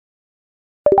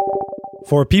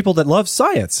For people that love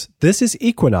science, this is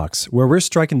Equinox, where we're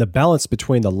striking the balance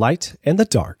between the light and the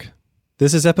dark.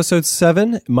 This is episode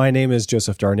 7. My name is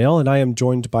Joseph Darnell, and I am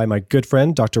joined by my good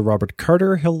friend, Dr. Robert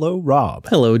Carter. Hello, Rob.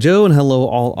 Hello, Joe, and hello,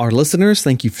 all our listeners.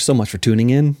 Thank you so much for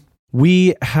tuning in.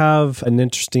 We have an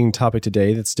interesting topic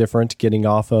today that's different, getting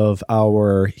off of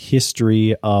our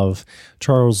history of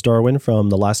Charles Darwin from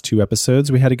the last 2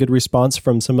 episodes. We had a good response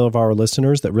from some of our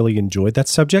listeners that really enjoyed that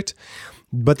subject.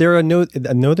 But I know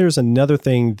there's another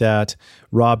thing that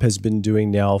Rob has been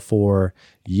doing now for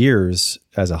years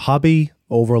as a hobby,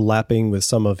 overlapping with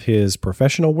some of his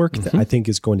professional work that I think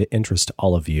is going to interest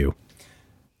all of you.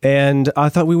 And I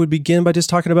thought we would begin by just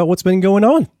talking about what's been going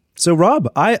on. So, Rob,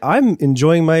 I'm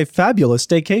enjoying my fabulous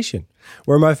staycation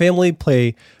where my family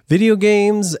play video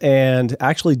games and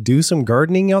actually do some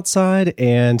gardening outside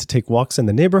and take walks in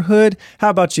the neighborhood. How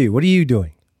about you? What are you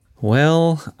doing?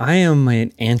 Well, I am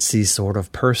an antsy sort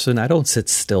of person. I don't sit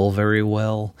still very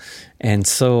well. And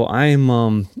so I'm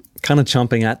kind of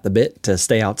chomping at the bit to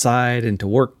stay outside and to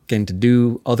work and to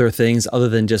do other things other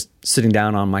than just sitting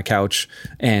down on my couch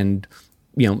and,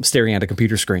 staring at a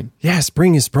computer screen. Yeah,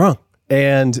 spring is sprung.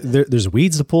 And there's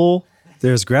weeds to pull.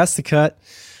 There's grass to cut.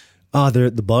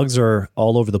 The bugs are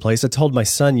all over the place. I told my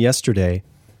son yesterday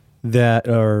that,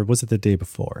 or was it the day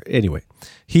before? Anyway,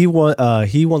 he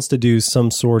wants to do some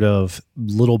sort of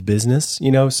little business,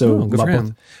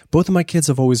 So both of my kids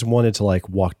have always wanted to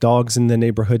walk dogs in the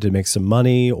neighborhood to make some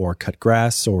money, or cut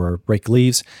grass, or rake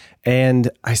leaves. And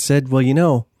I said,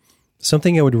 well,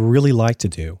 something I would really like to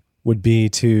do would be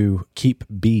to keep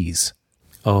bees.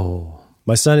 Oh.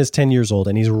 My son is 10 years old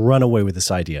and he's run away with this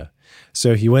idea.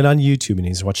 So he went on YouTube and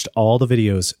he's watched all the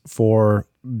videos for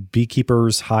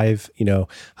beekeepers, hive,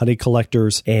 honey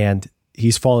collectors, and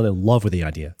he's fallen in love with the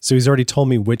idea. So he's already told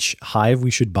me which hive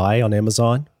we should buy on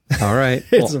Amazon. All right.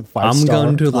 It's a 5-star I'm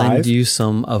going to hive. lend you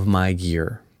some of my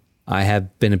gear. I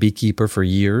have been a beekeeper for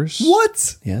years.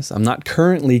 What? Yes. I'm not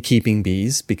currently keeping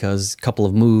bees because a couple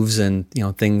of moves and,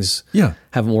 things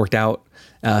haven't worked out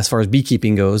as far as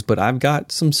beekeeping goes, but I've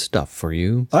got some stuff for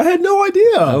you. I had no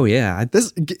idea. Oh, yeah.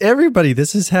 This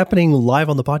is happening live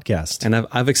on the podcast. And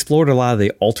I've explored a lot of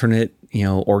the alternate,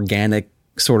 organic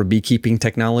sort of beekeeping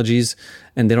technologies,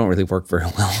 and they don't really work very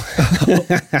well.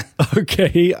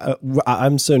 Okay.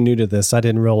 I'm so new to this. I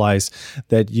didn't realize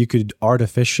that you could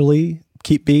artificially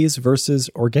keep bees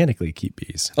versus organically keep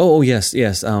bees. Oh, yes.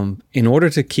 In order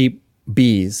to keep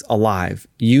bees alive,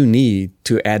 you need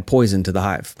to add poison to the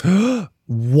hive.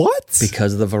 What?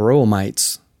 Because of the varroa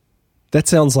mites. That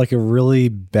sounds like a really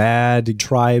bad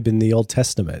tribe in the Old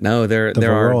Testament. No, there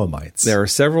varroa mites. There are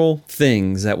several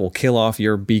things that will kill off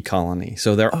your bee colony.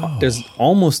 So there's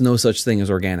almost no such thing as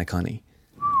organic honey.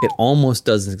 It almost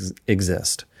doesn't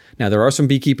exist. Now, there are some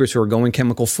beekeepers who are going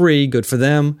chemical free. Good for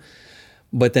them.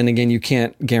 But then again, you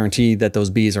can't guarantee that those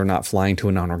bees are not flying to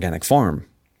a non-organic farm.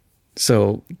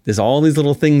 So there's all these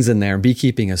little things in there.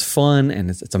 Beekeeping is fun and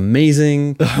it's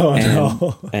amazing.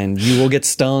 And you will get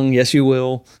stung. Yes, you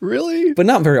will. Really? But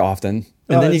not very often.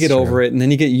 And then you get over it, and then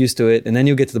you get used to it, and then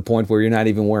you'll get to the point where you're not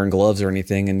even wearing gloves or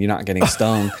anything, and you're not getting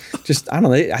stung. I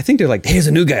don't know. I think they're like, here's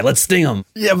a new guy. Let's sting him.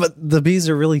 Yeah, but the bees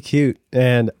are really cute,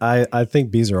 and I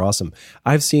think bees are awesome.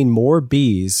 I've seen more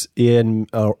bees in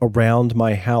around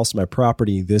my house, my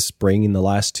property this spring in the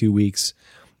last 2 weeks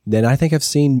than I think I've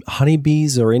seen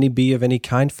honeybees or any bee of any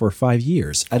kind for 5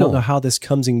 years. I don't know how this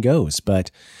comes and goes,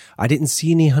 but I didn't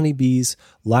see any honeybees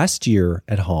last year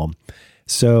at home.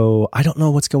 So I don't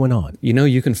know what's going on.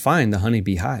 You can find the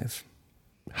honeybee hive.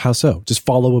 How so? Just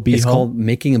follow a bee It's home? called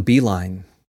making a beeline.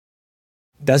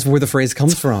 That's where the phrase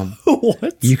comes from.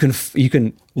 What? You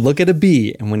can look at a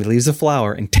bee, and when he leaves a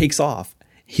flower and takes off,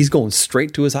 he's going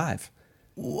straight to his hive.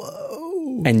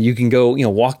 Whoa. And you can go,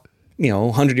 walk,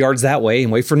 100 yards that way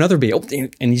and wait for another bee.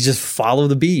 And you just follow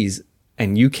the bees,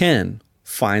 and you can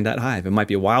find that hive. It might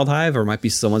be a wild hive or it might be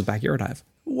someone's backyard hive.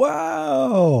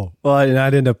 Wow. Well, and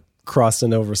I'd end up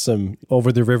crossing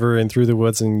over the river and through the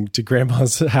woods and to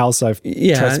grandma's house. I've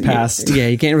trespassed. Yeah,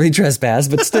 you can't really trespass,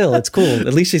 but still, it's cool.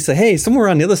 At least you say, hey, somewhere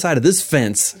on the other side of this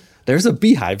fence, there's a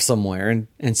beehive somewhere.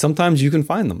 And sometimes you can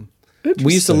find them.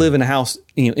 We used to live in a house,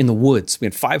 in the woods. We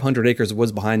had 500 acres of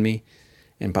woods behind me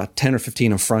and about 10 or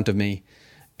 15 in front of me.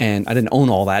 And I didn't own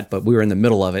all that, but we were in the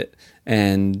middle of it.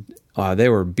 And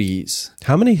there were bees.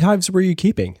 How many hives were you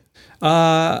keeping?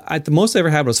 The most I ever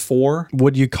had was 4.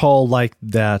 Would you call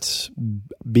that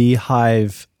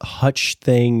beehive hutch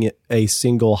thing a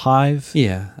single hive?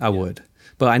 Yeah, I would.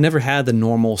 But I never had the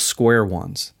normal square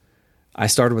ones. I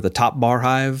started with a top bar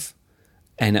hive,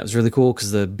 and that was really cool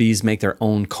because the bees make their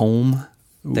own comb.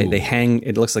 They hang,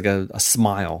 it looks like a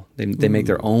smile. They make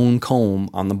their own comb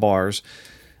on the bars.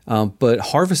 But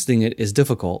harvesting it is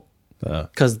difficult.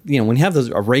 Because, when you have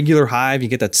a regular hive, you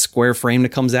get that square frame that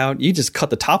comes out, you just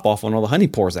cut the top off when all the honey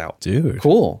pours out. Dude.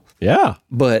 Cool. Yeah.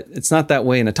 But it's not that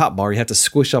way in a top bar. You have to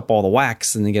squish up all the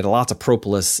wax and you get lots of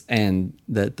propolis, and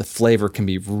the flavor can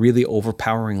be really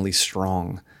overpoweringly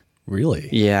strong. Really?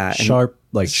 Yeah. Sharp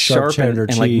cheddar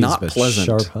cheese, like not but pleasant.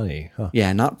 Sharp honey. Huh.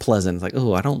 Yeah, not pleasant. It's like,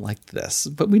 oh, I don't like this.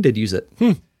 But we did use it.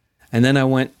 And then I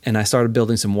went and I started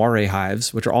building some Ware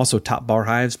hives, which are also top bar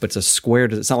hives, but it's a square.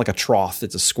 It's not like a trough.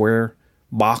 It's a square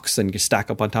box and you stack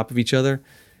up on top of each other.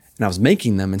 And I was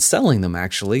making them and selling them,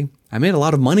 actually. I made a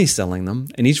lot of money selling them,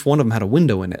 and each one of them had a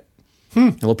window in it. A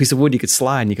little piece of wood you could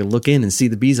slide and you could look in and see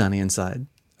the bees on the inside.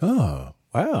 Oh,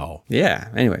 wow. Yeah.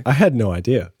 Anyway. I had no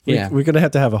idea. Yeah. We're going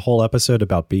to have a whole episode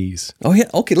about bees. Oh, yeah.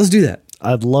 Okay, let's do that.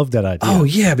 I'd love that idea.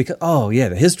 Oh, yeah.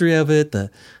 The history of it, the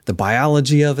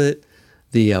biology of it.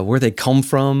 Where they come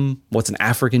from, what's an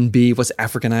African bee, what's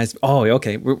Africanized. Oh,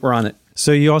 okay, we're on it.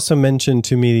 So you also mentioned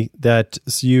to me that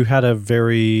you had a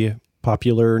very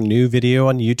popular new video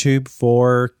on YouTube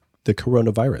for the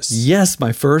coronavirus. Yes,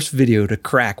 my first video to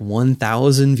crack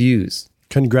 1,000 views.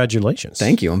 Congratulations.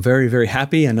 Thank you. I'm very, very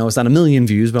happy. I know it's not 1 million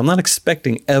views, but I'm not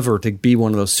expecting ever to be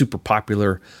one of those super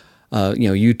popular,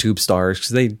 YouTube stars,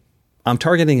 because I'm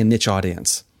targeting a niche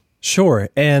audience. Sure.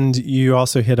 And you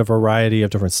also hit a variety of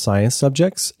different science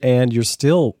subjects, and you're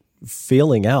still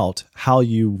feeling out how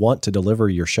you want to deliver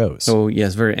your shows. So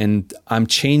yes, and I'm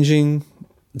changing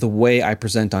the way I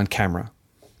present on camera.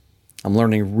 I'm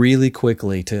learning really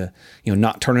quickly to,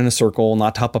 not turn in a circle,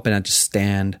 not hop up and just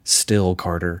stand still,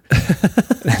 Carter.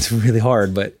 That's really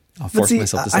hard, but I'll force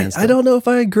myself to stand still. I don't know if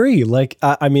I agree.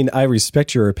 I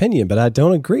respect your opinion, but I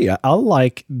don't agree. I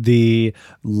like the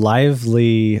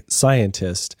lively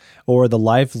scientist or the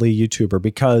lively YouTuber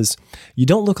because you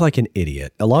don't look like an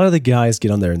idiot. A lot of the guys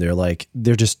get on there and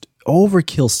they're just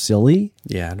overkill silly.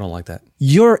 Yeah, I don't like that.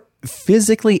 You're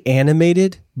physically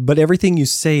animated, but everything you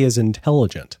say is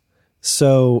intelligent.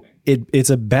 So it's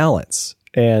a balance.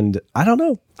 And I don't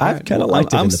know. I've kind of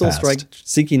liked it in the past. I'm still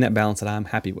seeking that balance that I'm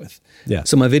happy with. Yeah.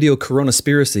 So my video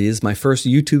Coronaspiracy is my first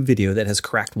YouTube video that has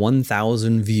cracked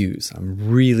 1,000 views.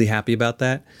 I'm really happy about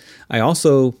that. I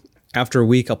also, after a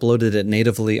week, uploaded it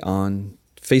natively on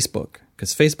Facebook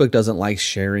because Facebook doesn't like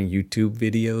sharing YouTube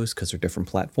videos because they're different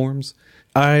platforms.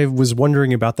 I was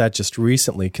wondering about that just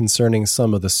recently concerning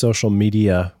some of the social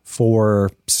media for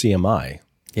CMI.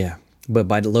 Yeah. But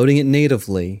by loading it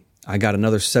natively, I got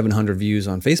another 700 views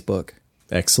on Facebook.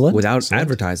 Excellent. Without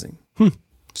advertising.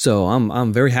 So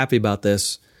I'm very happy about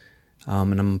this.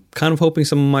 And I'm kind of hoping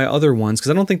some of my other ones,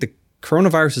 because I don't think the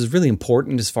coronavirus is really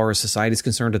important as far as society is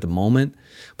concerned at the moment,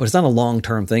 but it's not a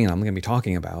long-term thing I'm going to be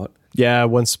talking about. Yeah,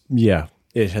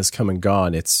 it has come and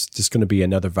gone. It's just going to be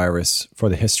another virus for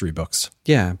the history books.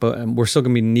 Yeah, but we're still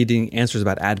going to be needing answers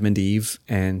about Adam and Eve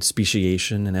and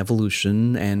speciation and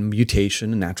evolution and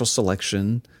mutation and natural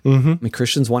selection. Mm-hmm. I mean,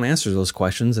 Christians want answers to those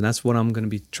questions, and that's what I'm going to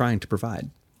be trying to provide.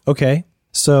 Okay.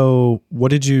 So what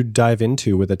did you dive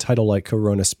into with a title like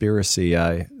Coronaspiracy?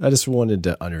 I just wanted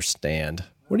to understand.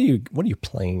 What are you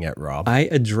playing at, Rob? I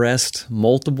addressed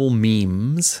multiple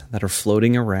memes that are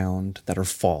floating around that are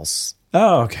false.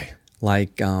 Oh, okay.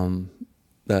 Like the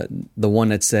one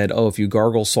that said, "Oh, if you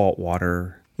gargle salt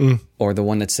water," or the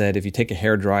one that said, "If you take a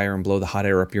hairdryer and blow the hot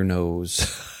air up your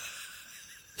nose."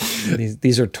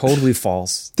 These are totally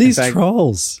false. These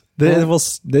trolls,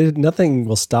 nothing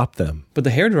will stop them. But the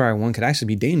hairdryer one could actually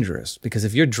be dangerous because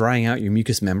if you're drying out your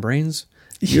mucous membranes,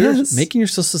 you're making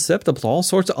yourself susceptible to all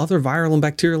sorts of other viral and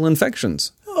bacterial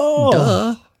infections. Oh,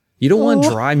 duh! You don't want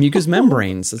dry mucous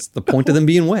membranes. That's the point of them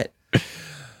being wet.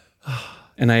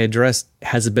 And I addressed,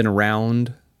 has it been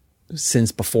around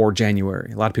since before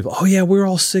January? A lot of people, oh yeah, we were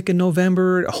all sick in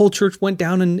November. A whole church went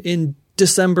down in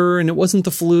December and it wasn't the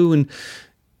flu.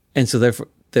 And so therefore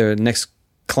the next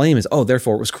claim is, oh,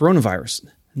 therefore it was coronavirus.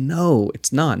 No,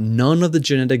 it's not. None of the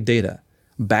genetic data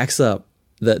backs up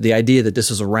the idea that this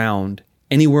is around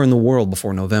anywhere in the world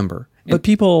before November. But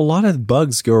a lot of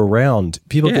bugs go around.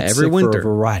 People get every sick winter for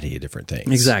a variety of different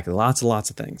things. Exactly. Lots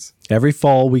of things. Every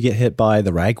fall we get hit by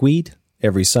the ragweed.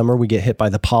 Every summer we get hit by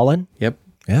the pollen. Yep.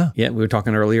 Yeah. Yeah. We were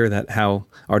talking earlier that how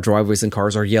our driveways and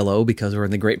cars are yellow because we're in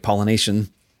the great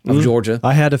pollination of Georgia.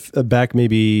 I had back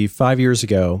maybe 5 years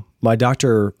ago, my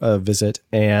doctor visit,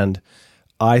 and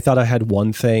I thought I had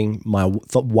one thing. My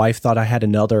wife thought I had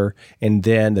another. And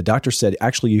then the doctor said,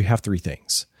 actually, you have three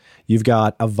things. You've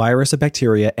got a virus, a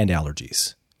bacteria, and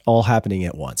allergies all happening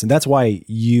at once. And that's why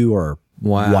you are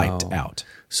wiped out.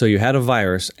 So you had a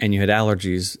virus and you had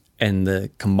allergies, and the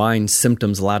combined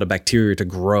symptoms allowed a bacteria to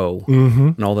grow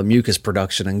and all the mucus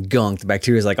production and gunk. The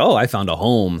bacteria is like, oh, I found a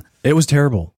home. It was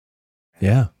terrible.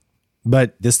 Yeah.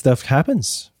 But this stuff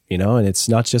happens, and it's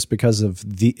not just because of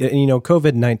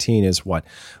COVID-19 is what?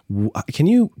 Can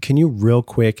you real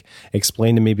quick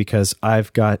explain to me, because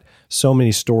I've got so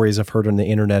many stories I've heard on the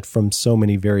internet from so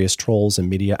many various trolls and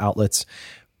media outlets.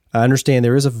 I understand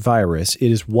there is a virus.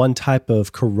 It is one type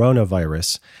of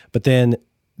coronavirus, but then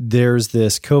there's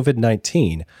this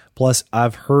COVID-19. Plus,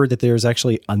 I've heard that there's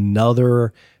actually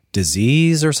another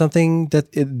disease or something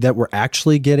that we're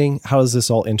actually getting. How does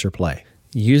this all interplay?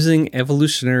 Using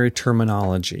evolutionary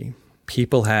terminology,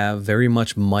 people have very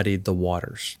much muddied the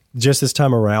waters. Just this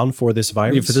time around for this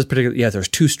virus? For this particular, there's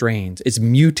 2 strains. It's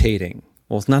mutating.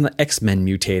 Well, it's not an X-Men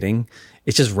mutating.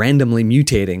 It's just randomly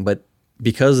mutating. But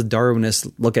because Darwinists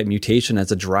look at mutation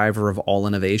as a driver of all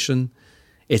innovation,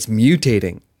 it's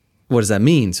mutating. What does that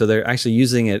mean? So they're actually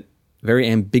using it very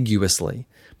ambiguously.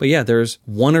 But there's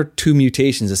 1 or 2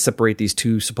 mutations that separate these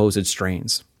 2 supposed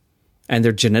strains. And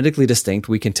they're genetically distinct.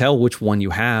 We can tell which one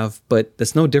you have, but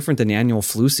that's no different than the annual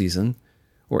flu season,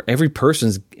 where every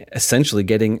person's essentially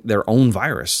getting their own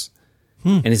virus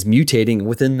and is mutating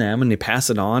within them, and they pass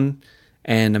it on.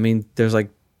 And I mean, there's like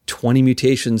 20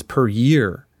 mutations per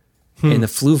year in the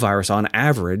flu virus on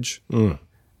average.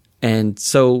 And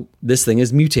so this thing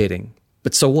is mutating.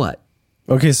 But so what?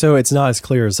 Okay, so it's not as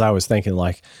clear as I was thinking.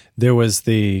 Like, there was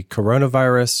the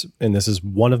coronavirus, and this is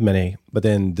one of many, but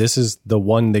then this is the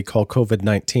one they call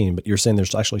COVID-19. But you're saying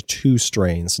there's actually 2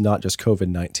 strains, not just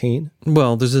COVID-19?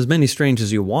 Well, there's as many strains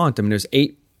as you want. I mean, there's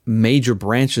 8 major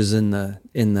branches in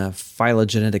the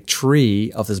phylogenetic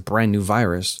tree of this brand new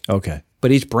virus. Okay.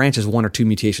 But each branch is 1 or 2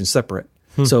 mutations separate.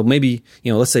 So maybe,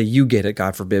 let's say you get it,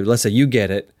 God forbid. Let's say you get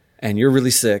it, and you're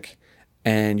really sick,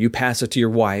 and you pass it to your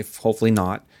wife, hopefully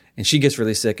not, and she gets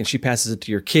really sick and she passes it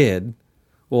to your kid.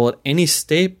 Well, at any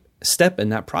step in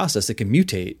that process, it can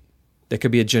mutate. There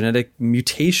could be a genetic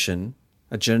mutation,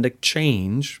 a genetic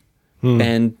change,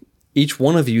 and each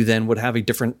one of you then would have a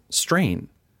different strain.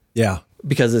 Yeah.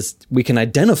 Because we can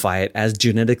identify it as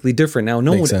genetically different. Now,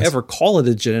 no one would sense. ever call it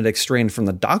a genetic strain from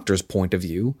the doctor's point of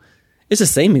view. It's the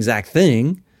same exact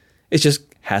thing. It just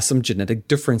has some genetic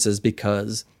differences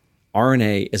because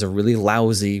RNA is a really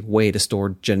lousy way to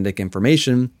store genetic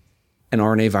information, and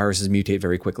RNA viruses mutate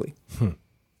very quickly.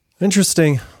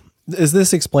 Interesting. Does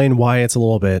this explain why it's a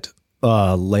little bit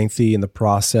lengthy in the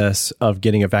process of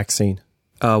getting a vaccine?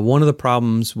 One of the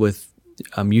problems with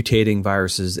mutating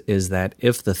viruses is that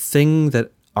if the thing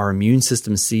that our immune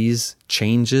system sees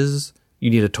changes, you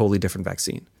need a totally different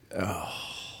vaccine.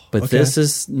 But this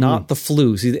is not the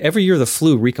flu. See, every year the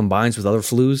flu recombines with other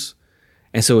flus.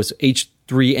 And so it's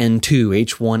H3N2,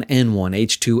 H1N1,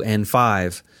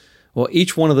 H2N5. Well,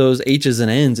 each one of those H's and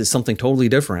N's is something totally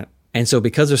different. And so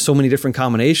because there's so many different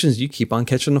combinations, you keep on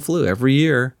catching the flu every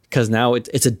year because now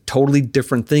it's a totally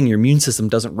different thing. Your immune system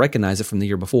doesn't recognize it from the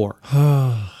year before.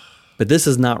 But this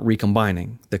is not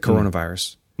recombining the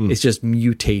coronavirus. It's just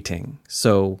mutating.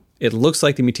 So it looks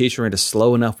like the mutation rate is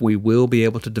slow enough we will be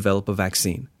able to develop a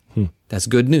vaccine. That's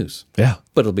good news. Yeah.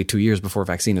 But it'll be 2 years before a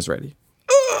vaccine is ready.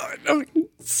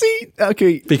 See,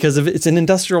 okay. Because it's an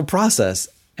industrial process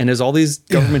and there's all these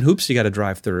government hoops you got to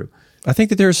drive through. I think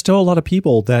that there's still a lot of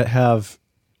people that have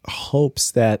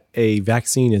hopes that a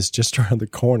vaccine is just around the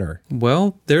corner.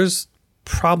 Well, there's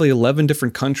probably 11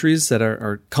 different countries that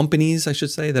are companies, I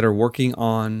should say, that are working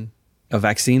on a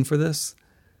vaccine for this.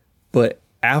 But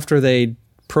after they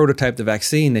prototype the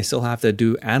vaccine, they still have to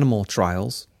do animal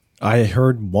trials. I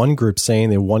heard one group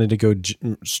saying they wanted to go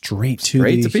straight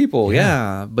to people.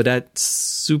 Yeah. But that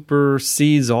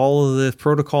supersedes all of the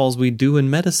protocols we do in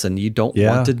medicine. You don't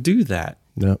want to do that.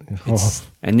 No.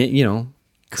 And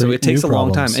so it takes a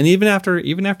long time. And even after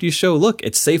you show, look,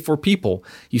 it's safe for people,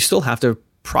 you still have to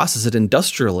process it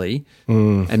industrially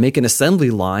and make an assembly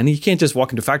line. You can't just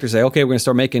walk into a factory and say, okay, we're going to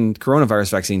start making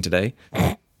coronavirus vaccine today.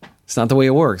 It's not the way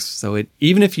it works. So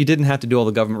even if you didn't have to do all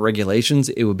the government regulations,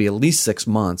 it would be at least 6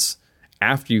 months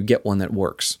after you get one that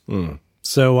works.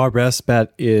 So our best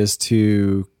bet is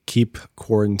to keep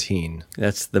quarantine.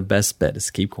 That's the best bet,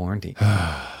 is keep quarantine.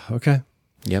 Okay.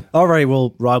 Yep. All right.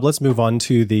 Well, Rob, let's move on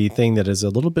to the thing that is a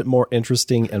little bit more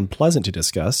interesting and pleasant to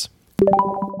discuss.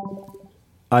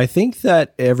 I think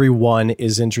that everyone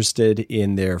is interested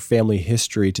in their family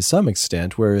history to some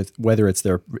extent, whether it's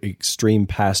their extreme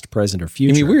past, present, or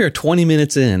future. I mean, we are 20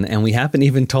 minutes in, and we haven't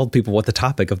even told people what the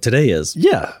topic of today is.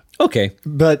 Yeah. Okay.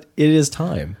 But it is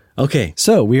time. Okay.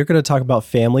 So we are going to talk about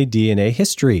family DNA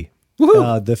history,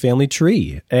 the family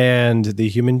tree, and the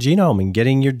human genome, and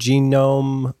getting your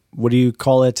genome, what do you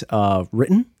call it,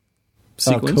 written?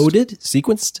 Sequenced? Coded?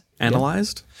 Sequenced?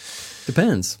 Analyzed?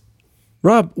 Depends.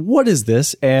 Rob, what is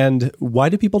this, and why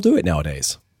do people do it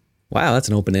nowadays? Wow, that's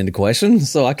an open-ended question.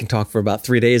 So I can talk for about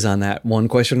 3 days on that one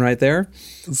question right there.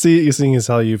 See, seeing as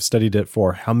how you've studied it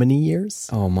for how many years?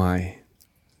 Oh my.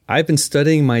 I've been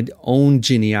studying my own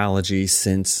genealogy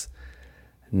since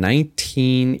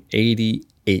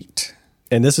 1988.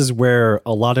 And this is where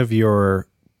a lot of your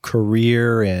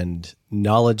career and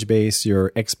knowledge base,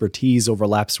 your expertise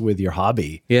overlaps with your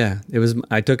hobby. Yeah,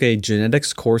 I took a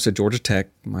genetics course at Georgia Tech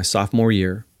my sophomore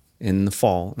year in the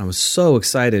fall, and I was so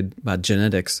excited about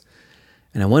genetics.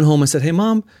 And I went home and said, "Hey,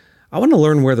 Mom, I want to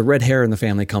learn where the red hair in the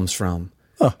family comes from."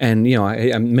 Huh. And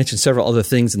I mentioned several other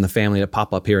things in the family that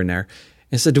pop up here and there.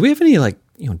 And I said, "Do we have any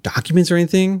documents or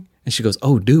anything?" And she goes,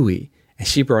 "Oh, do we?" And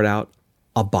she brought out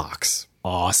a box.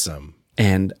 Awesome.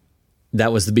 And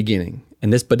that was the beginning.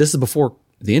 But this is before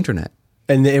the internet.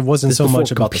 And it wasn't so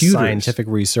much about computers. the scientific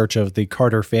research of the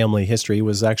Carter family history. It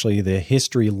was actually the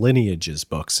history lineages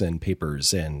books and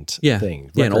papers and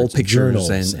things. Yeah, and old pictures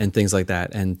and things like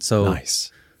that. And so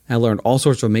nice. I learned all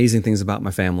sorts of amazing things about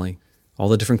my family, all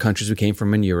the different countries we came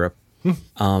from in Europe.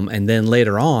 And then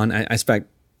later on, I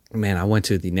went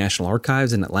to the National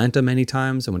Archives in Atlanta many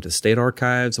times. I went to state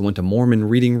archives. I went to Mormon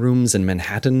reading rooms in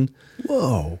Manhattan.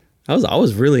 Whoa. I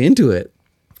was really into it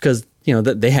because,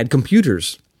 they had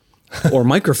computers. Or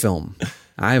microfilm.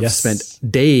 I've spent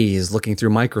days looking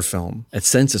through microfilm at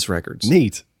census records.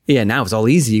 Neat. Yeah, now it's all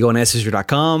easy. You go on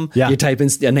ancestry.com, you type in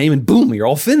a name and boom, you're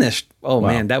all finished. Oh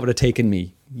man, that would have taken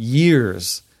me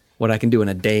years. What I can do in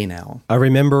a day now. I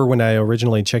remember when I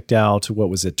originally checked out,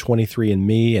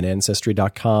 23andMe and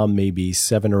Ancestry.com maybe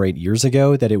 7 or 8 years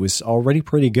ago, that it was already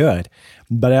pretty good.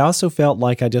 But I also felt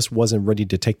like I just wasn't ready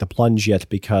to take the plunge yet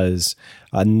because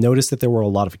I noticed that there were a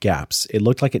lot of gaps. It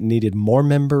looked like it needed more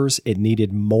members. It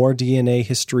needed more DNA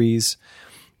histories.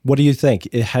 What do you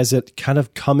think? Has it kind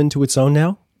of come into its own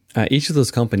now? Each of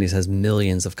those companies has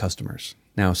millions of customers.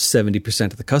 Now, 70%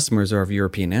 of the customers are of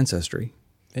European ancestry.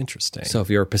 Interesting. So if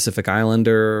you're a Pacific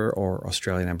Islander or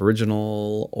Australian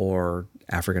Aboriginal or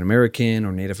African American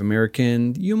or Native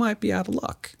American, you might be out of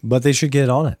luck. But they should get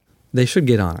on it. They should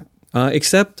get on it.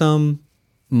 Except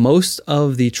most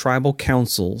of the tribal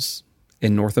councils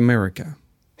in North America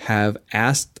have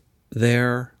asked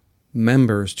their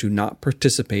members to not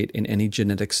participate in any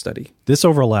genetic study. This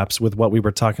overlaps with what we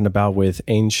were talking about with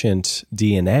ancient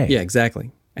DNA. Yeah,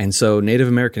 exactly. And so Native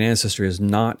American ancestry is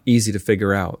not easy to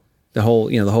figure out. The whole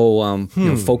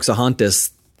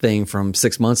Folksahontas thing from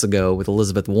 6 months ago with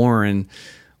Elizabeth Warren,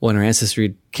 when her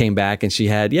ancestry came back and she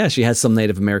had some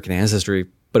Native American ancestry,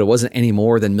 but it wasn't any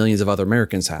more than millions of other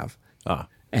Americans have.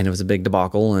 And it was a big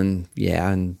debacle and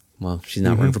she's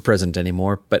not running for president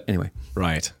anymore. But anyway.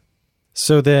 Right.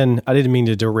 So then I didn't mean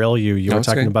to derail you. You were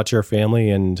talking okay. about your family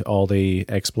and all the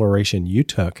exploration you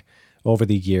took over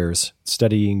the years,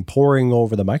 poring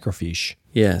over the microfiche.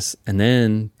 Yes. And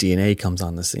then DNA comes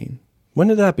on the scene. When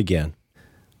did that begin?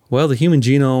 Well, the human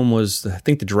genome I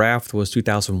think the draft was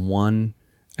 2001,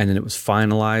 and then it was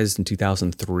finalized in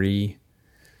 2003.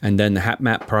 And then the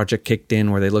HapMap project kicked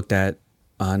in where they looked at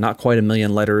not quite 1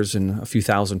 million letters and a few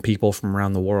thousand people from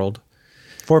around the world.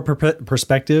 For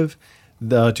perspective,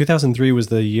 the 2003 was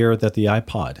the year that the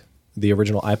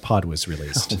original iPod was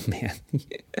released. Oh, man.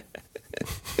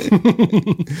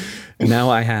 Now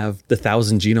I have the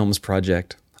 1,000 Genomes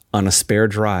project on a spare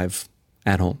drive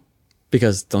at home.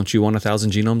 Because don't you want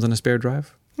 1,000 genomes on a spare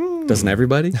drive? Doesn't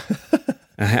everybody?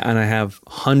 And I have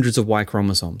hundreds of Y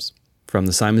chromosomes from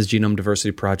the Simon's Genome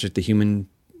Diversity Project, the Human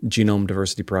Genome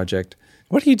Diversity Project.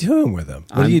 What are you doing with them?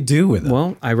 What do you do with them?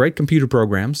 Well, I write computer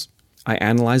programs. I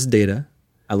analyze data.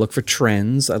 I look for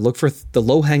trends. I look for the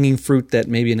low-hanging fruit that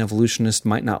maybe an evolutionist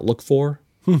might not look for.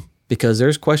 Because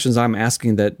there's questions I'm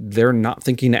asking that they're not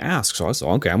thinking to ask. So I said,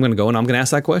 okay, I'm going to go and I'm going to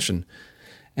ask that question.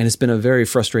 And it's been a very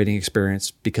frustrating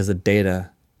experience because the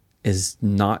data is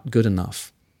not good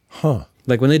enough.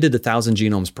 Like when they did the 1,000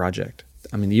 Genomes project,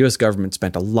 the U.S. government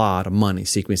spent a lot of money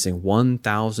sequencing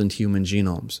 1,000 human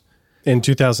genomes. In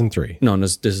 2003? No,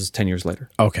 this is 10 years later.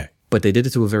 Okay. But they did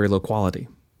it to a very low quality.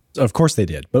 Of course they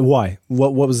did. But why?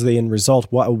 What was the end result?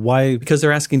 Why? Because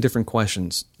they're asking different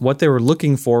questions. What they were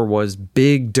looking for was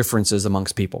big differences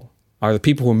amongst people. Are the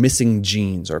people who are missing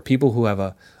genes, or people who have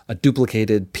a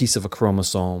duplicated piece of a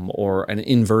chromosome or an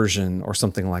inversion or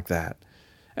something like that?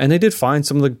 And they did find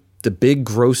some of the big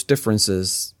gross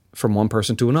differences from one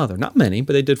person to another. Not many,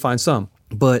 but they did find some.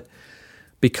 But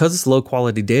because it's low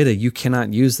quality data, you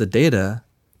cannot use the data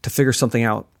to figure something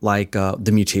out like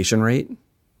the mutation rate,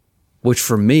 which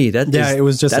for me, it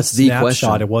was just a snapshot.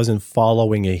 Question. It wasn't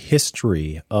following a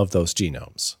history of those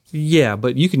genomes. Yeah,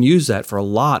 but you can use that for a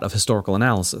lot of historical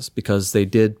analysis because they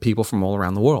did people from all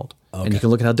around the world. Okay. And you can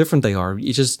look at how different they are.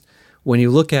 You just, when you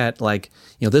look at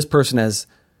this person has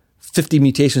 50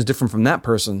 mutations different from that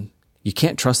person, you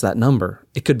can't trust that number.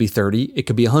 It could be 30, it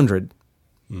could be 100.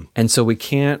 And so we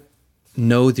can't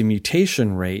know the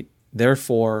mutation rate.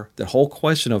 Therefore, the whole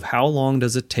question of how long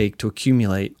does it take to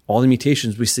accumulate all the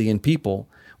mutations we see in people,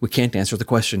 we can't answer the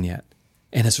question yet.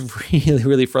 And it's really,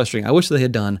 really frustrating. I wish they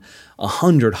had done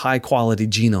 100 high-quality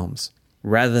genomes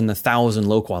rather than 1,000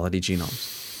 low-quality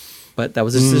genomes. But that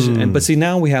was a decision. But see,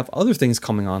 now we have other things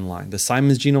coming online. The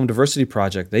Simon's Genome Diversity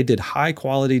Project, they did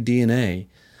high-quality DNA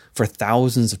for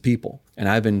thousands of people. And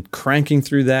I've been cranking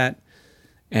through that.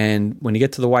 And when you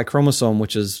get to the Y chromosome,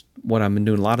 which is what I've been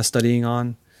doing a lot of studying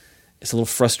on, it's a little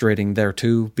frustrating there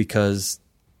too, because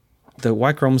the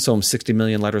Y chromosome is 60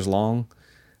 million letters long,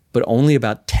 but only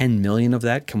about 10 million of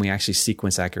that can we actually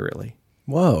sequence accurately.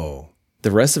 Whoa.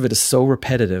 The rest of it is so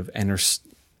repetitive and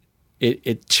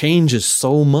it changes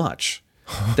so much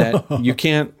that you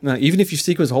can't, even if you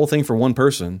sequence the whole thing for one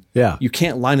person, you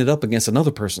can't line it up against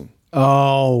another person.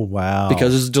 Oh, wow.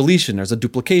 Because there's a deletion, there's a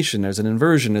duplication, there's an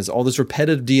inversion, there's all this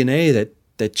repetitive DNA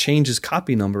that changes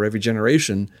copy number every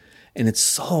generation. And it's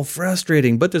so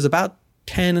frustrating. But there's about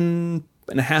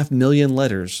 10.5 million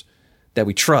letters that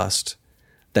we trust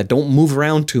that don't move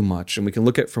around too much. And we can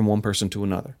look at from one person to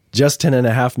another. Just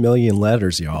 10.5 million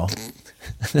letters, y'all.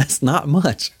 That's not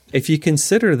much. If you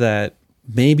consider that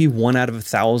maybe 1 out of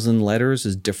 1,000 letters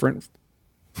is different.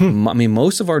 I mean,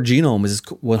 most of our genome is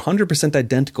 100%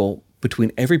 identical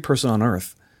between every person on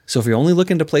Earth. So if you're only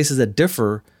looking to places that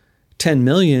differ 10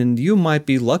 million, you might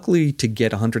be lucky to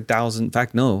get 100,000. In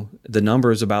fact, no, the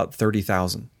number is about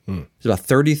 30,000. There's about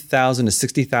 30,000 to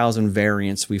 60,000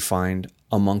 variants we find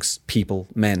amongst people,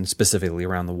 men specifically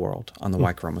around the world on the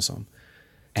Y chromosome.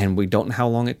 And we don't know how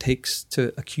long it takes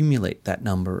to accumulate that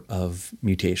number of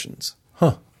mutations.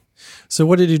 So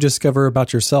what did you discover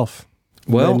about yourself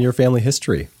and your family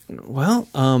history? Well,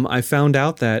 I found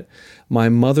out that my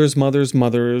mother's mother's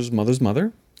mother's mother's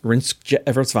mother, Rinske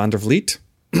Everts van der Vliet,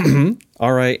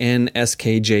 Rinskje,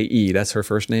 that's her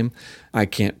first name. I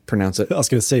can't pronounce it. I was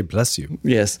going to say, bless you.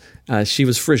 Yes. She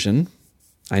was Frisian.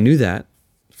 I knew that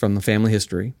from the family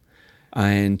history.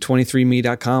 And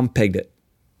 23andMe.com pegged it.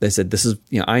 They said, this is,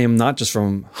 I am not just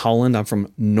from Holland. I'm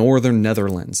from northern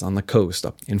Netherlands on the coast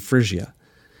up in Frisia.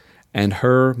 And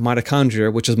her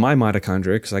mitochondria, which is my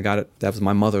mitochondria, because I got it, that was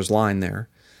my mother's line there,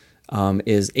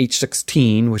 is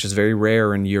H16, which is very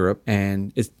rare in Europe.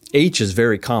 And H is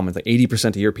very common. Like 80%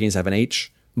 of Europeans have an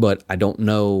H, but I don't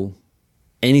know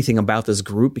anything about this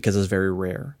group because it's very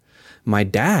rare. My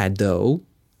dad, though,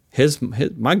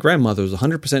 my grandmother was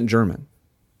 100% German.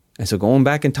 And so going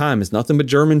back in time, it's nothing but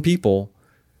German people.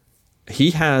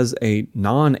 He has a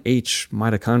non-H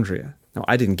mitochondria. Now,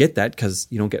 I didn't get that because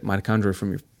you don't get mitochondria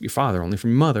from your father, only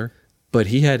from your mother. But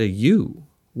he had a U.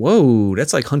 Whoa,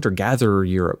 that's like hunter-gatherer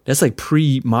Europe. That's like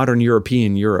pre-modern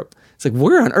European Europe. It's like,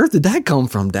 where on earth did that come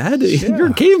from, Dad? Yeah. You're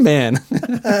a caveman.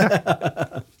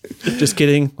 Just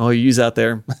kidding. All you use out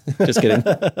there. Just kidding.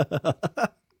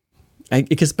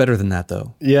 It gets better than that,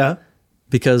 though. Yeah.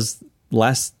 Because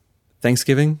last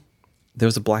Thanksgiving, there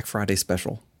was a Black Friday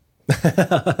special.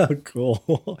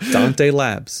 Cool. Dante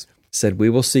Labs said, we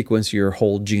will sequence your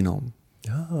whole genome.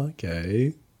 Oh,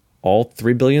 okay. All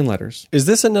 3 billion letters. Is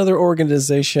this another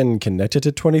organization connected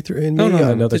to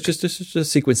 23andMe? No. It's just a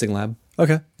sequencing lab.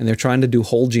 Okay. And they're trying to do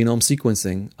whole genome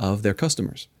sequencing of their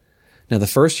customers. Now, the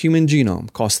first human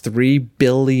genome cost $3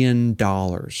 billion.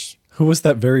 Who was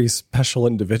that very special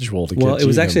individual to get Well, it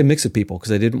was actually a mix of people because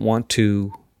they didn't want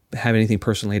to have anything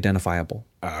personally identifiable.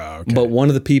 Okay. But one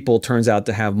of the people turns out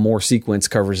to have more sequence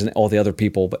coverage than all the other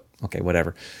people. But okay,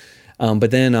 whatever.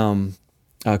 But then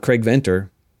Craig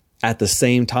Venter, at the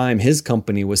same time, his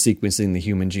company was sequencing the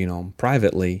human genome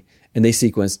privately, and they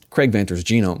sequenced Craig Venter's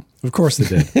genome. Of course they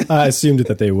did. I assumed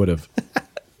that they would have.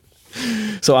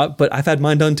 But I've had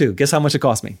mine done too. Guess how much it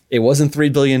cost me? It wasn't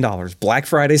 $3 billion. Black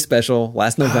Friday special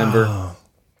last November. Oh.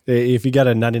 If you got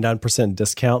a 99%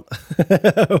 discount.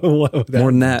 More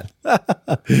than that.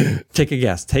 Take a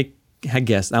guess. Take a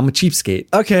guess. I'm a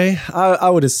cheapskate. Okay. I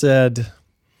would have said,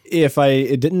 if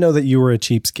I didn't know that you were a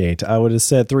cheapskate, I would have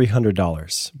said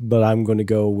 $300. But I'm going to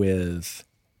go with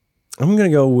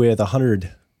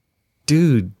 $100.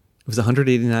 Dude, it was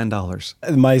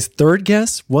 $189. My third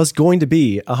guess was going to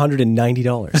be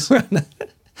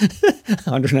 $190.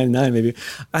 199 maybe.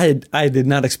 I did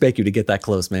not expect you to get that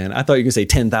close, man. I thought you were going to say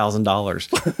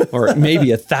 $10,000 or maybe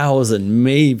 $1,000,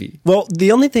 maybe. Well,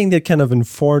 the only thing that kind of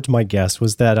informed my guess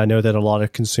was that I know that a lot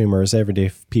of consumers,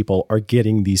 everyday people, are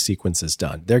getting these sequences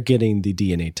done. They're getting the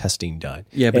DNA testing done.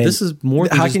 Yeah, but this is more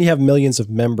than how can you have millions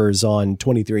of members on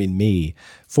 23andMe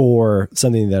for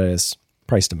something that is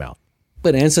priced them out?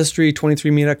 But Ancestry,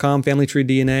 23andMe.com, Family Tree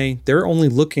DNA, they're only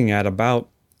looking at about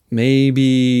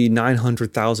maybe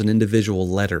 900,000 individual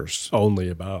letters. Only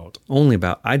about. Only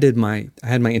about. I had my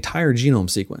entire genome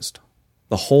sequenced.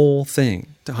 The whole thing.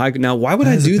 Now, why would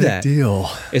I do that? Deal.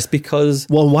 It's because...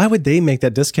 Well, why would they make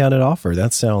that discounted offer?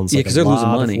 That sounds like a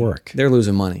lot of work. They're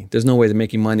losing money. There's no way they're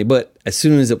making money. But as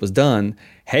soon as it was done,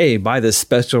 hey, buy this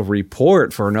special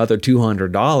report for another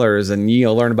 $200 and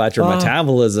you'll learn about your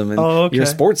metabolism and your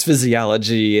sports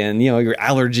physiology and your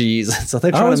allergies. So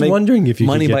they're trying to make wondering if you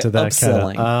money could get by to that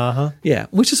upselling. Yeah,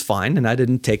 which is fine. And I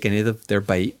didn't take any of their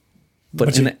bait.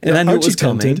 But and I knew it aren't was you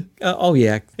tempted? coming. Oh,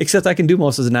 yeah. Except I can do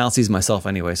most of the analyses myself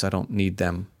anyway, so I don't need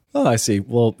them. Oh, I see.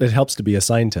 Well, it helps to be a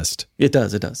scientist. It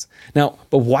does. Now,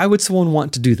 but why would someone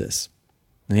want to do this?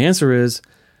 And the answer is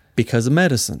because of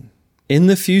medicine. In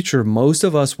the future, most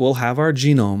of us will have our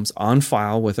genomes on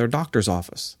file with our doctor's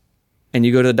office. And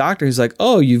you go to the doctor, he's like,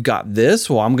 oh, you've got this?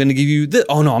 Well, I'm going to give you this.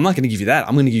 Oh, no, I'm not going to give you that.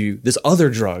 I'm going to give you this other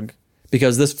drug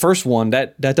because this first one,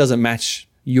 that doesn't match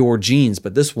your genes,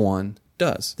 but this one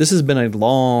does. This has been a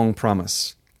long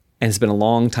promise, and it's been a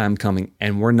long time coming,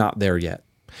 and we're not there yet.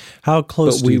 How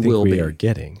close do you think we are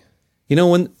getting?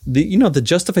 When the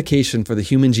justification for the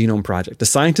Human Genome Project, the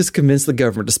scientists convinced the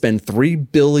government to spend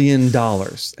 $3 billion,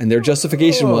 and their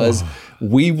justification was,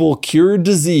 we will cure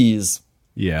disease.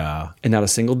 Yeah. And not a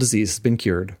single disease has been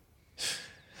cured.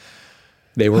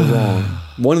 They were wrong.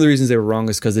 One of the reasons they were wrong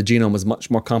is because the genome was much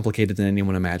more complicated than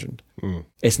anyone imagined.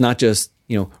 It's not just,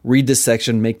 read this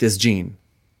section, make this gene.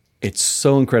 It's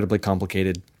so incredibly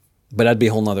complicated, but that'd be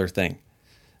a whole nother thing.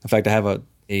 In fact, I have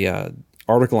a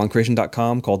article on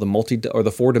creation.com called the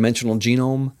 4-dimensional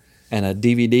genome, and a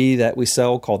DVD that we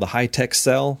sell called the high-tech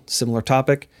cell, similar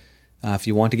topic. If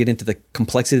you want to get into the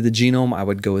complexity of the genome, I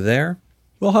would go there.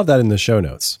 We'll have that in the show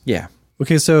notes. Yeah.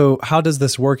 Okay, so how does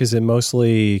this work? Is it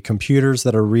mostly computers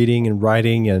that are reading and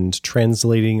writing and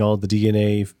translating all the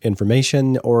DNA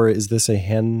information, or is this a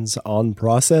hands-on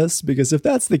process? Because if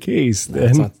that's the case,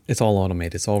 then... It's all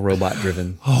automated. It's all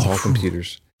robot-driven. It's all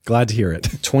computers. Glad to hear it.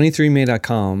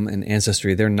 23andMe.com and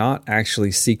Ancestry, they're not actually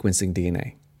sequencing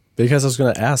DNA. Because I was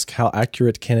going to ask, how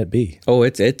accurate can it be? Oh,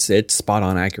 it's spot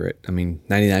on accurate. I mean,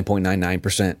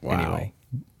 99.99% anyway.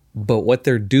 But what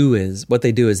they do is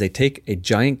they take a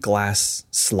giant glass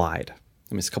slide,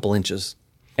 it's a couple inches,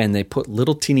 and they put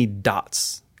little teeny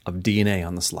dots of DNA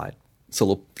on the slide.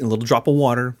 So a little drop of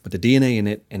water with the DNA in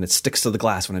it, and it sticks to the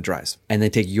glass when it dries. And they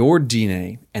take your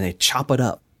DNA and they chop it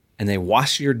up, and they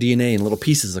wash your DNA in little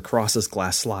pieces across this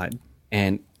glass slide.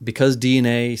 And because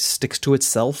DNA sticks to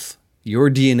itself,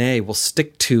 your DNA will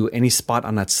stick to any spot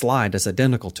on that slide that's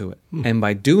identical to it. And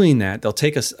by doing that, they'll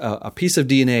take a piece of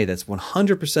DNA that's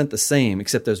 100% the same,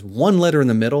 except there's one letter in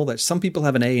the middle that some people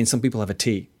have an A and some people have a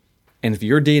T. And if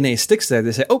your DNA sticks there,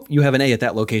 they say, oh, you have an A at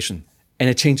that location. And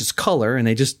it changes color, and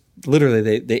they just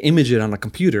literally, they image it on a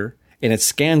computer, and it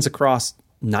scans across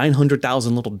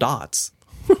 900,000 little dots.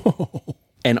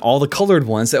 And all the colored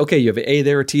ones say, okay, you have an A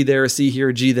there, a T there, a C here,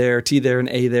 a G there, a T there, an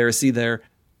A there, a C there.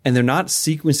 And they're not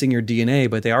sequencing your DNA,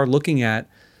 but they are looking at,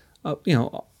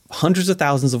 hundreds of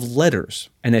thousands of letters.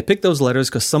 And they pick those letters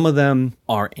because some of them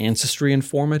are ancestry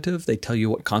informative. They tell you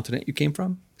what continent you came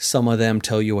from. Some of them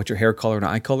tell you what your hair color and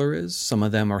eye color is. Some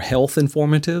of them are health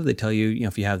informative. They tell you,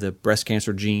 if you have the breast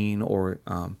cancer gene, or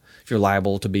if you're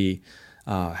liable to be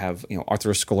have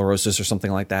atherosclerosis or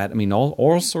something like that. I mean,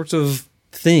 all sorts of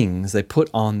things they put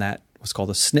on that what's called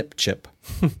a SNP chip,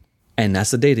 and that's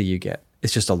the data you get.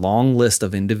 It's just a long list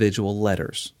of individual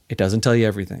letters. It doesn't tell you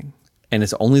everything. And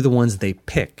it's only the ones they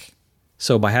pick.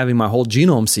 So by having my whole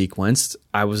genome sequenced,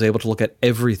 I was able to look at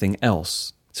everything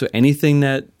else. So anything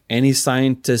that any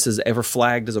scientist has ever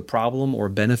flagged as a problem or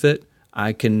benefit,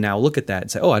 I can now look at that and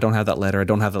say, oh, I don't have that letter. I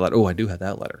don't have that letter. Oh, I do have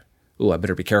that letter. Oh, I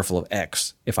better be careful of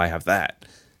X if I have that.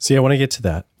 See, I want to get to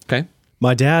that. Okay.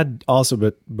 My dad also,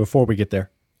 but before we get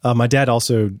there, my dad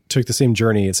also took the same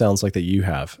journey, it sounds like, that you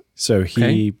have. So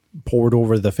he poured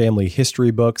over the family history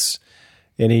books,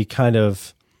 and he kind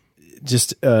of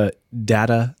just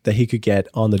data that he could get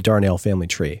on the Darnell family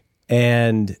tree.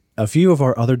 And a few of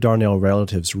our other Darnell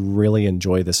relatives really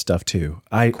enjoy this stuff too.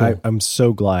 I'm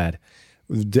so glad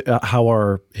how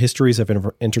our histories have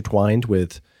intertwined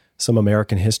with some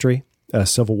American history,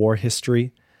 Civil War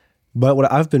history. But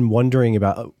what I've been wondering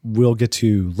about, we'll get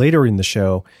to later in the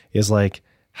show, is like,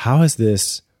 how has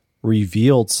this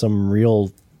revealed some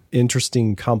real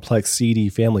interesting, complex, seedy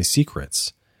family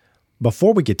secrets?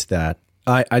 Before we get to that,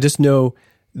 I just know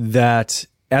that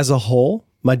as a whole,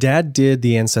 my dad did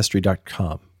the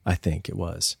Ancestry.com, I think it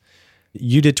was.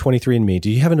 You did 23andMe. Do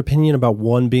you have an opinion about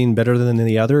one being better than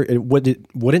the other?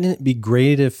 Wouldn't it be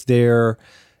great if there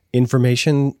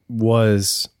information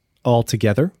was all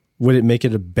together, would it make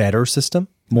it a better system?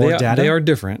 More data? They are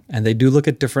different, and they do look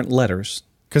at different letters.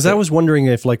 Because I was wondering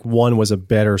if like one was a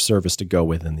better service to go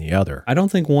with than the other. I don't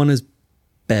think one is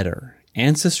better.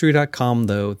 Ancestry.com,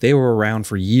 though, they were around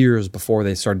for years before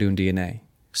they started doing DNA.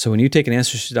 So when you take an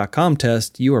Ancestry.com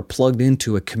test, you are plugged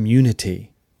into a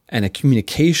community and a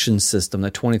communication system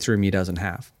that 23andMe doesn't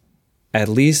have. At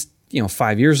least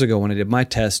 5 years ago when I did my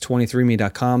test,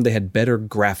 23andMe.com, they had better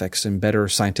graphics and better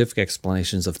scientific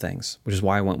explanations of things, which is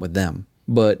why I went with them.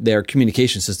 But their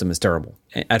communication system is terrible.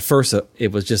 At first,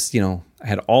 it was just, I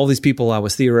had all these people I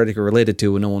was theoretically related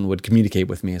to and no one would communicate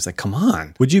with me. It's like, come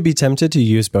on. Would you be tempted to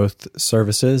use both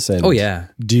services? And oh, yeah.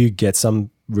 Do you get some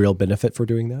real benefit for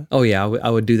doing that? Oh, yeah. I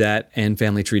would do that and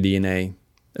Family Tree DNA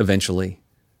eventually,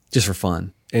 just for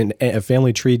fun. And a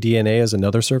Family Tree DNA is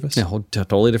another service? Yeah,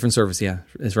 totally different service, yeah.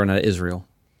 It's run out of Israel.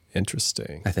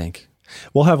 Interesting. I think.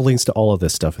 We'll have links to all of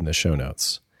this stuff in the show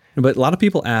notes. But a lot of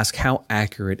people ask, how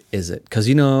accurate is it? Because,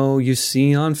 you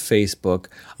see on Facebook,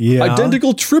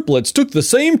 identical triplets took the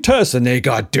same test and they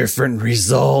got different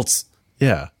results.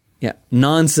 Yeah. Yeah.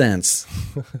 Nonsense.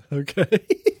 Okay.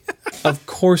 Of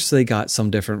course they got some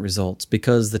different results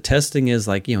because the testing is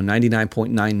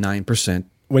 99.99%.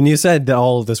 When you said that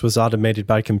all of this was automated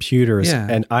by computers,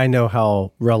 and I know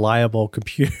how reliable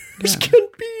computers can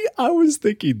be, I was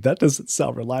thinking that doesn't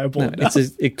sound reliable enough.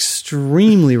 It's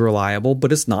extremely reliable,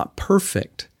 but it's not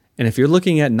perfect. And if you're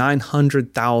looking at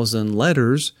 900,000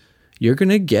 letters, you're going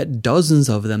to get dozens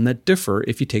of them that differ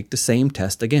if you take the same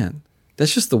test again.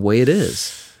 That's just the way it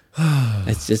is.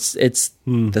 It's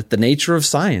the nature of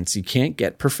science. You can't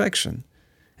get perfection.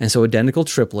 And so identical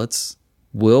triplets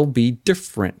will be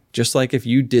different. Just like if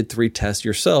you did 3 tests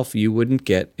yourself, you wouldn't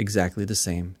get exactly the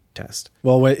same test.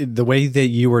 Well, the way that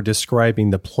you were describing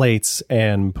the plates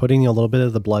and putting a little bit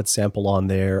of the blood sample on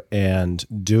there and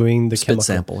doing the spit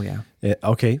sample, yeah.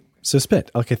 Okay, so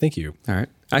spit. Okay, thank you. All right.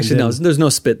 Actually, no, there's no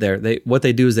spit there. What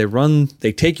they do is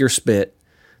they take your spit,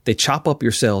 they chop up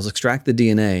your cells, extract the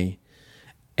DNA,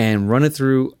 and run it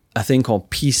through a thing called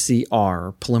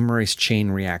PCR, polymerase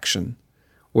chain reaction,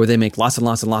 where they make lots and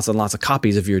lots and lots and lots of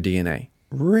copies of your DNA.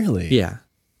 Really? Yeah.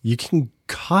 You can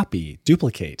copy,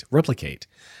 duplicate, replicate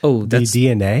the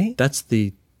DNA? That's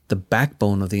the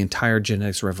backbone of the entire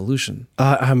genetics revolution.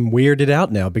 I'm weirded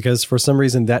out now because for some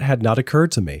reason that had not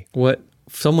occurred to me. What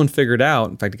someone figured out,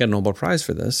 in fact, I got a Nobel Prize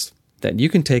for this, that you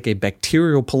can take a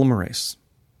bacterial polymerase,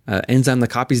 enzyme that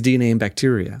copies DNA in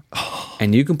bacteria,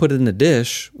 and you can put it in a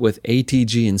dish with A, T,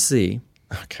 G, and C.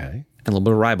 Okay. And a little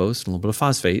bit of ribose, and a little bit of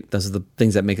phosphate. Those are the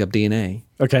things that make up DNA.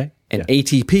 Okay. And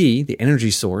ATP, the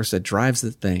energy source that drives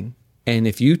the thing. And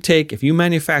if you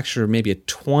manufacture maybe a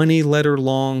 20-letter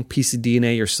long piece of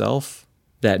DNA yourself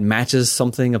that matches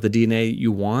something of the DNA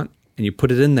you want, and you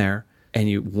put it in there, and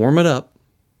you warm it up,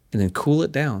 and then cool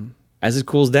it down. As it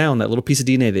cools down, that little piece of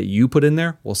DNA that you put in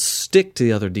there will stick to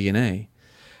the other DNA.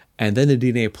 And then the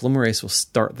DNA polymerase will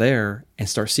start there and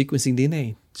start sequencing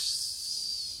DNA.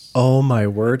 Oh, my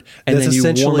word. And That's then you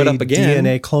essentially warm it up again.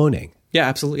 DNA cloning. Yeah,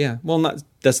 absolutely. Yeah. Well,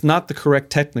 that's not the correct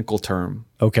technical term.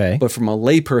 Okay. But from a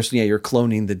layperson, you're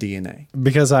cloning the DNA.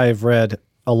 Because I've read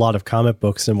a lot of comic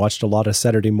books and watched a lot of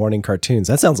Saturday morning cartoons.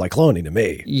 That sounds like cloning to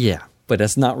me. Yeah. But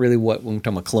that's not really when we're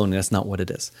talking about cloning, that's not what it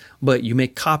is. But you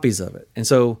make copies of it. And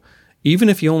so even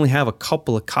if you only have a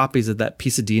couple of copies of that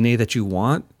piece of DNA that you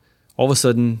want, all of a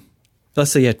sudden,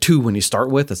 let's say you had 2 when you start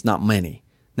with, that's not many.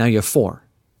 Now you have 4.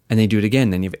 And then you do it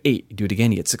again, then you have 8. You do it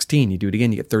again, you get 16. You do it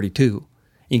again, you get 32.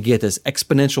 You get this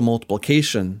exponential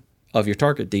multiplication of your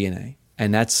target DNA.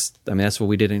 And that's what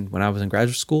we did when I was in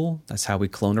graduate school. That's how we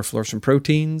cloned our fluorescent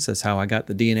proteins. That's how I got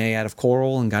the DNA out of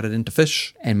coral and got it into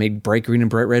fish and made bright green and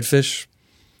bright red fish.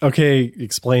 Okay,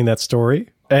 explain that story.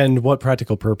 And what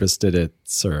practical purpose did it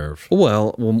serve?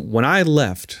 Well, when I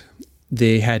left,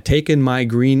 they had taken my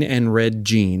green and red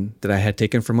gene that I had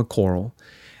taken from a coral,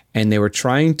 and they were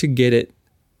trying to get it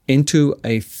into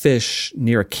a fish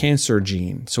near a cancer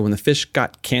gene. So when the fish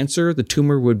got cancer, the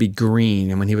tumor would be green.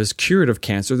 And when he was cured of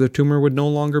cancer, the tumor would no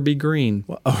longer be green.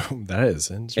 Well, that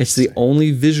is interesting. It's the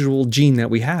only visual gene that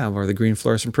we have are the green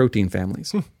fluorescent protein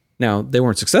families. Now, they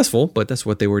weren't successful, but that's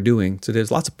what they were doing. So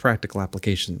there's lots of practical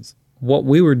applications. What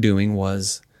we were doing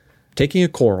was taking a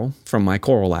coral from my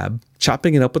coral lab,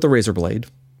 chopping it up with a razor blade,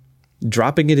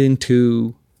 dropping it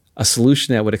into a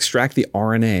solution that would extract the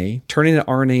RNA, turning the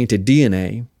RNA into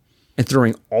DNA, and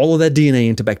throwing all of that DNA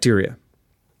into bacteria.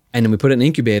 And then we put it in an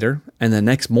incubator, and the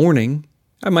next morning,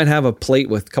 I might have a plate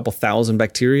with a couple thousand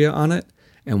bacteria on it,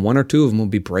 and 1 or 2 of them will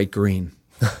be bright green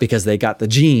because they got the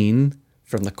gene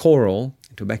from the coral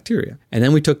into a bacteria. And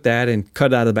then we took that and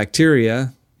cut out the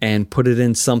bacteria and put it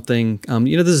in something.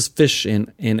 There's this fish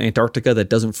in Antarctica that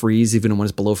doesn't freeze even when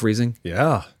it's below freezing.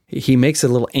 Yeah. He makes a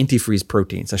little antifreeze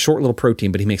protein. It's a short little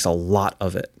protein, but he makes a lot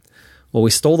of it. Well,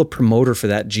 we stole the promoter for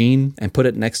that gene and put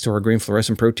it next to our green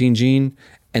fluorescent protein gene,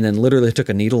 and then literally took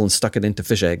a needle and stuck it into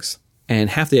fish eggs. And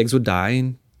half the eggs would die,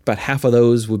 and about half of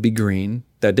those would be green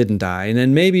that didn't die. And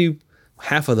then maybe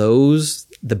half of those,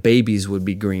 the babies would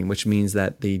be green, which means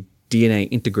that the DNA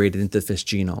integrated into the fish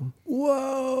genome.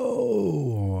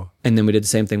 Whoa. And then we did the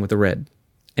same thing with the red.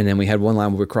 And then we had one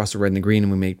line where we crossed the red and the green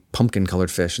and we made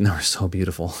pumpkin-colored fish, and they were so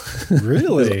beautiful.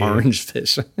 Really? Those orange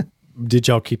fish. Did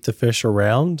y'all keep the fish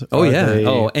around? Oh,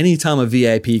 yeah. Anytime a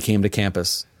VIP came to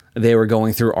campus, they were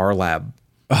going through our lab.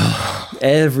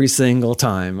 Every single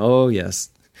time. Oh, yes.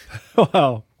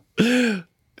 Wow.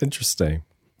 Interesting.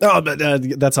 Oh, but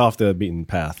that's off the beaten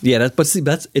path. Yeah,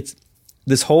 it's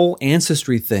this whole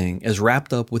ancestry thing is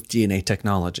wrapped up with DNA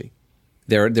technology.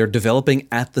 They're developing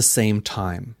at the same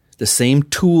time. The same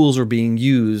tools are being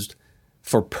used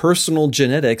for personal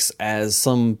genetics as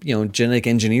some genetic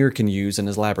engineer can use in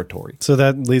his laboratory. So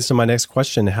that leads to my next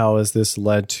question. How has this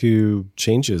led to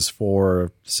changes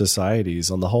for societies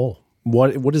on the whole?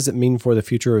 What does it mean for the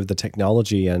future of the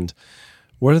technology, and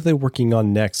what are they working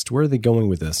on next? Where are they going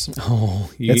with this?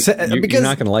 Oh, you're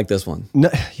not going to like this one.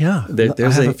 No, yeah, I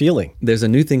have a feeling. There's a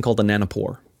new thing called the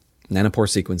nanopore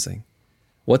sequencing.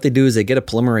 What they do is they get a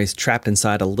polymerase trapped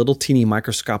inside a little teeny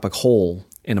microscopic hole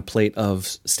in a plate of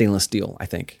stainless steel, I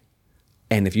think.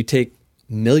 And if you take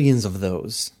millions of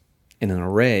those in an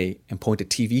array and point a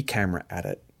TV camera at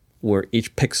it, where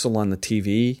each pixel on the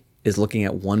TV is looking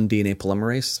at one DNA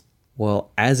polymerase,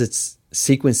 well, as it's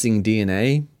sequencing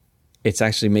DNA, it's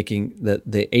actually making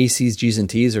the ACs, Gs, and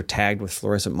Ts are tagged with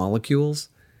fluorescent molecules,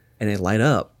 and they light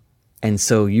up. And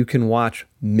so you can watch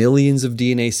millions of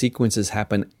DNA sequences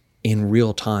happen in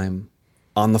real time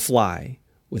on the fly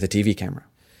with a TV camera.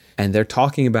 And they're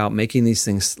talking about making these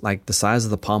things like the size of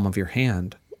the palm of your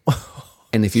hand.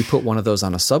 And if you put one of those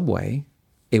on a subway,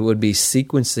 it would be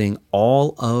sequencing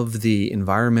all of the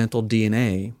environmental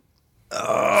DNA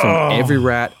from every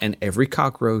rat and every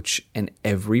cockroach and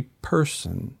every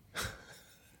person.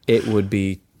 It would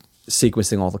be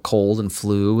sequencing all the cold and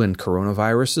flu and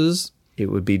coronaviruses.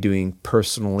 It would be doing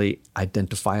personally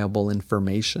identifiable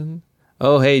information.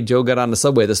 Oh, hey, Joe got on the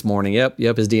subway this morning. Yep,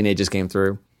 his DNA just came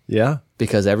through. Yeah.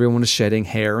 Because everyone is shedding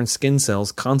hair and skin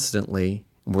cells constantly.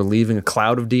 We're leaving a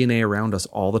cloud of DNA around us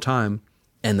all the time.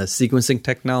 And the sequencing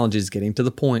technology is getting to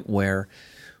the point where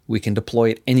we can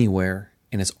deploy it anywhere,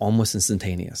 and it's almost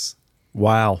instantaneous.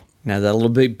 Wow. Now, is that a little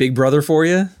big brother for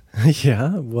you?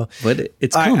 Yeah, well, but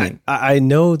it's coming. I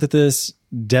know that this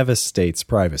devastates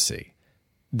privacy.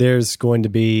 There's going to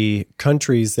be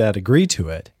countries that agree to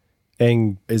it.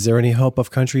 And is there any hope of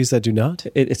countries that do not?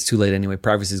 It's too late anyway.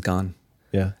 Privacy's gone.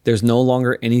 Yeah. There's no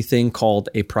longer anything called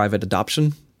a private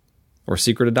adoption or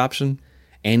secret adoption.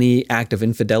 Any act of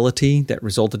infidelity that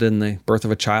resulted in the birth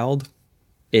of a child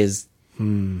is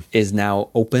now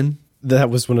open.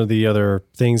 That was one of the other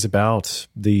things about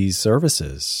these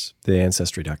services, the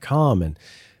Ancestry.com. And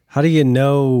how do you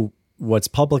know what's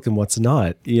public and what's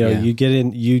not? You get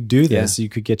in, you do this, you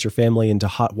could get your family into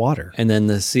hot water. And then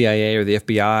the CIA or the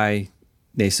FBI,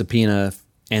 they subpoena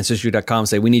Ancestry.com,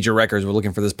 say, we need your records, we're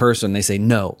looking for this person. They say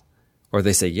no, or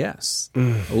they say yes.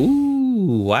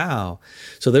 Ooh, wow.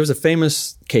 So there was a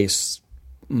famous case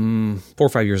 4 or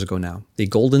 5 years ago now, the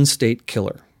Golden State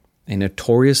Killer, a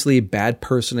notoriously bad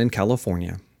person in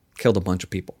California, killed a bunch of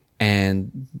people,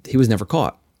 and he was never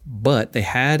caught. But they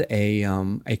had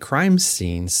a crime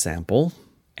scene sample,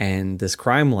 and this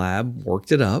crime lab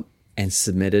worked it up and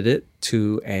submitted it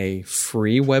to a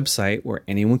free website where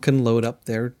anyone can load up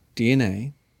their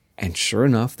DNA. And sure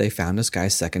enough, they found this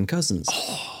guy's second cousins.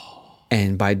 Oh.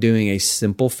 And by doing a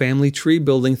simple family tree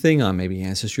building thing on maybe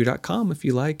Ancestry.com, if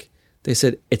you like, they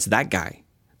said, it's that guy.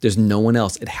 There's no one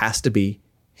else. It has to be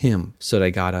him. So they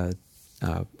got a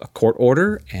court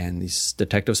order, and these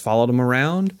detectives followed him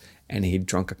around, and he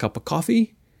drank a cup of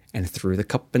coffee and threw the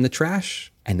cup in the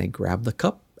trash, and they grabbed the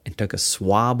cup and took a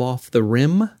swab off the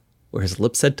rim where his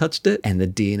lips had touched it, and the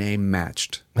DNA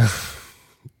matched.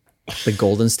 The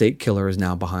Golden State Killer is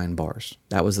now behind bars.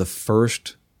 That was the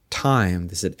first time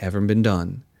this had ever been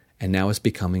done, and now it's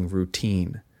becoming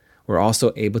routine. We're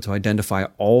also able to identify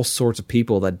all sorts of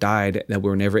people that died that we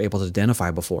were never able to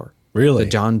identify before. Really?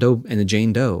 The John Doe and the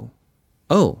Jane Doe.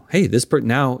 Oh, hey, this person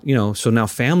now, so now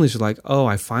families are like, oh,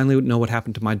 I finally know what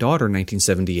happened to my daughter in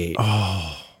 1978.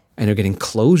 Oh. And they're getting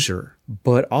closure.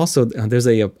 But also, there's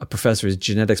a professor, a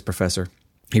genetics professor,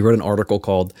 He wrote an article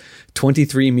called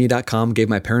 23andme.com gave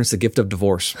my parents the gift of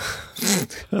divorce.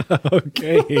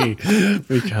 Okay.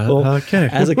 Okay.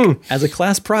 As a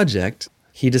class project,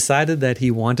 he decided that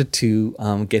he wanted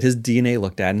to get his DNA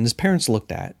looked at and his parents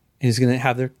looked at. And he's going to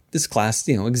have this class,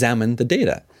 examine the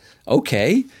data.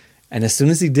 Okay. And as soon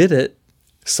as he did it,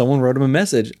 someone wrote him a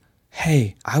message.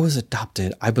 Hey, I was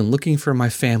adopted. I've been looking for my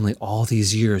family all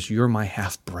these years. You're my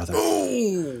half brother.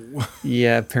 Oh.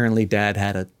 Yeah, apparently dad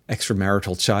had an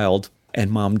extramarital child and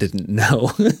mom didn't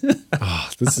know.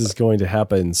 This is going to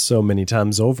happen so many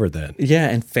times over then. Yeah,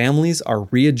 and families are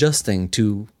readjusting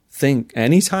to think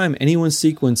anytime anyone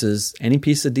sequences any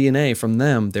piece of DNA from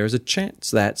them, there's a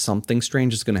chance that something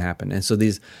strange is going to happen. And so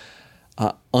these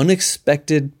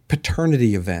unexpected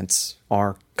paternity events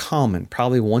are common,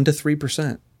 probably 1% to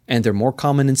 3%. And they're more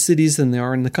common in cities than they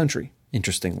are in the country,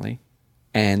 interestingly.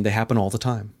 And they happen all the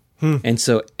time. And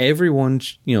so everyone,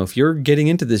 if you're getting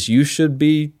into this, you should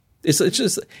be, it's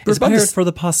prepared about for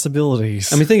the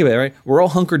possibilities. I mean, think about it, right? We're all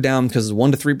hunkered down because there's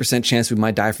 1% to 3% chance we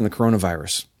might die from the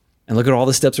coronavirus. And look at all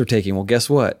the steps we're taking. Well, guess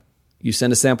what? You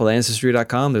send a sample to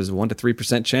Ancestry.com, there's a 1% to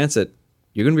 3% chance that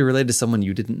you're going to be related to someone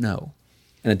you didn't know.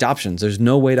 And adoptions, there's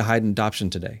no way to hide an adoption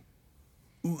today.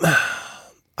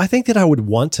 I think that I would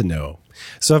want to know.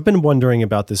 So I've been wondering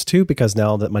about this too, because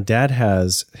now that my dad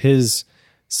has his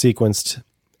sequenced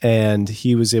and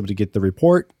he was able to get the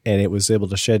report and it was able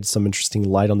to shed some interesting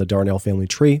light on the Darnell family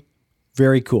tree.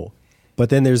 Very cool.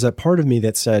 But then there's that part of me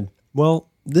that said, well,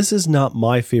 this is not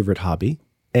my favorite hobby.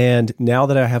 And now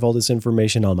that I have all this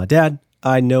information on my dad,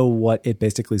 I know what it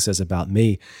basically says about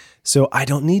me. So I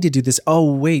don't need to do this.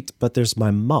 Oh, wait, but there's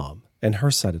my mom and her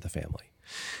side of the family.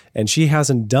 And she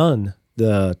hasn't done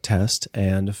the test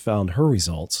and found her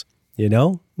results.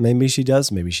 Maybe she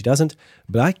does, maybe she doesn't.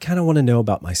 But I kind of want to know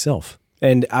about myself.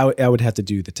 And I would have to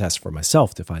do the test for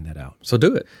myself to find that out. So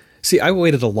do it. See, I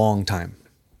waited a long time.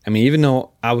 I mean, even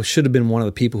though I should have been one of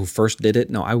the people who first did it,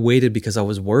 no, I waited because I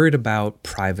was worried about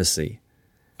privacy.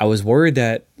 I was worried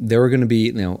that there were going to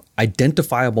be,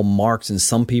 identifiable marks in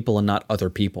some people and not other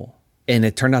people. And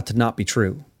it turned out to not be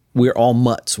true. We're all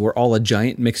mutts. We're all a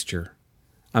giant mixture.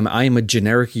 I am a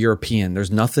generic European.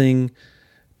 There's nothing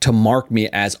to mark me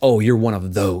as, oh, you're one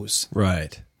of those.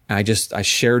 Right. I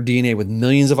share DNA with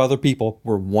millions of other people.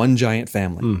 We're one giant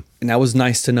family. And that was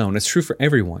nice to know. And it's true for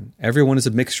everyone. Everyone is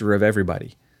a mixture of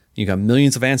everybody. You got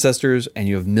millions of ancestors and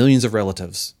you have millions of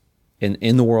relatives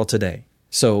in the world today.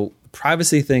 So the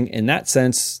privacy thing, in that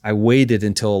sense, I waited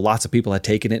until lots of people had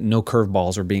taken it and no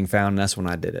curveballs were being found. And that's when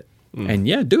I did it. And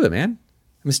yeah, do it, man.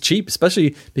 It's cheap,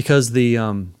 especially because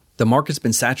the market's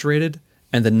been saturated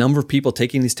and the number of people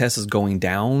taking these tests is going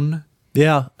down.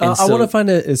 Yeah, I want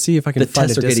to see if I can find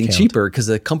a discount. The tests are getting cheaper because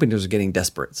the companies are getting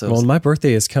desperate. So, my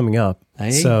birthday is coming up,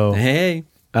 so hey,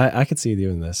 I could see you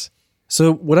doing this.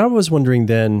 So what I was wondering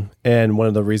then, and one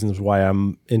of the reasons why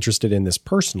I'm interested in this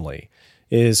personally,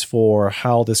 is for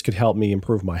how this could help me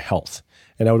improve my health.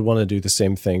 And I would want to do the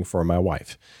same thing for my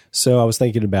wife. So I was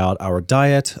thinking about our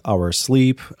diet, our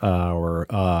sleep,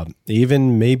 our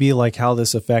even maybe like how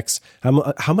this affects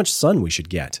how much sun we should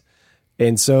get.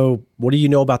 And so what do you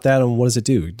know about that and what does it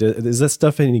do? Is that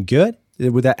stuff any good?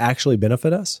 Would that actually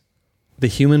benefit us? The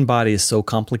human body is so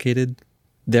complicated.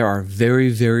 There are very,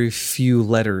 very few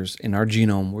letters in our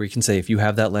genome where you can say, if you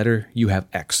have that letter, you have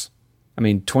X. I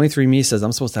mean, 23andMe says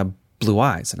I'm supposed to have blue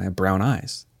eyes and I have brown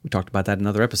eyes. We talked about that in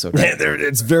another episode. Right?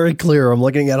 It's very clear. I'm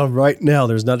looking at them right now.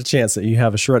 There's not a chance that you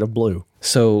have a shred of blue.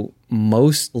 So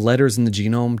most letters in the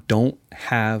genome don't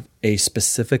have a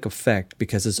specific effect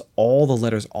because it's all the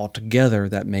letters all together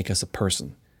that make us a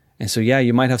person. And so, yeah,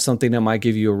 you might have something that might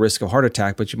give you a risk of heart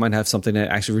attack, but you might have something that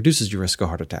actually reduces your risk of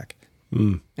heart attack.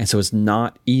 And so it's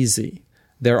not easy.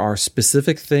 There are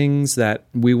specific things that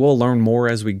we will learn more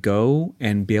as we go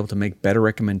and be able to make better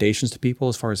recommendations to people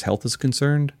as far as health is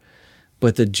concerned.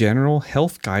 But the general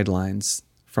health guidelines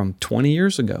from 20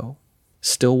 years ago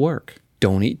still work.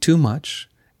 Don't eat too much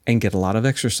and get a lot of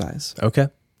exercise. Okay.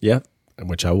 Yeah.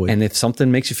 Which I would. And if something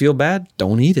makes you feel bad,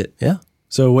 don't eat it. Yeah.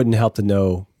 So it wouldn't help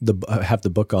to have the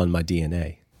book on my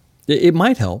DNA. It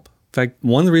might help. In fact,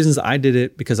 one of the reasons I did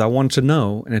it because I wanted to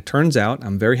know, and it turns out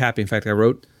I'm very happy. In fact, I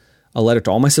wrote a letter to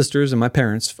all my sisters and my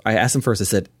parents. I asked them first, I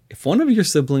said, if one of your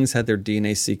siblings had their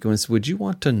DNA sequenced, would you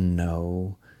want to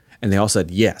know? And they all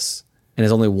said yes. And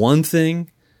there's only one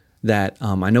thing that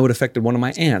I know it affected one of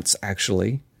my aunts,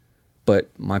 actually,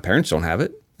 but my parents don't have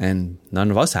it, and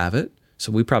none of us have it,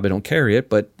 so we probably don't carry it,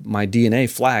 but my DNA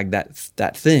flagged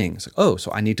that thing. It's like, oh, so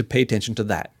I need to pay attention to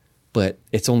that. But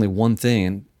it's only one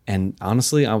thing, and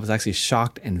honestly, I was actually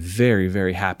shocked and very,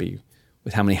 very happy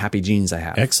with how many happy genes I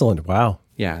have. Excellent. Wow.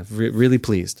 Yeah, really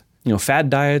pleased. Fad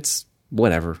diets,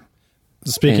 whatever.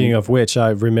 Speaking of which, I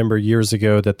remember years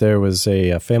ago that there was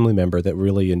a family member that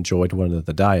really enjoyed one of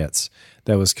the diets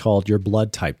that was called your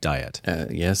blood type diet.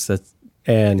 Yes, that's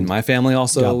And in my family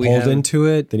also. got pulled into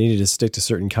it. They needed to stick to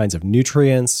certain kinds of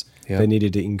nutrients. Yep. They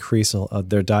needed to increase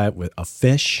their diet with a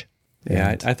fish.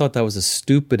 Yeah, I thought that was the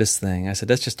stupidest thing. I said,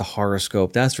 that's just a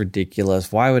horoscope. That's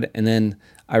ridiculous. Why would... And then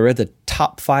I read the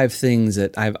top 5 things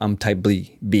that I'm type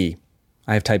B.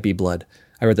 I have type B blood.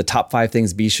 I read the top 5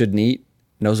 things B shouldn't eat.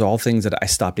 And those are all things that I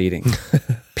stopped eating.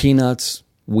 Peanuts,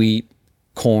 wheat,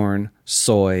 corn,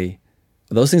 soy.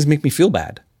 Those things make me feel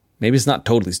bad. Maybe it's not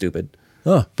totally stupid.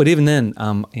 Huh. But even then,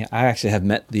 I actually have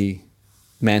met the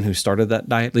man who started that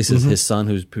diet. At least his son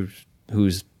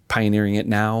who's pioneering it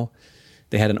now.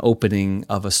 They had an opening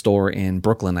of a store in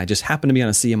Brooklyn. I just happened to be on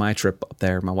a CMI trip up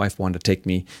there. My wife wanted to take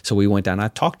me. So we went down. I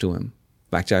talked to him.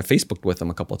 Actually, I Facebooked with him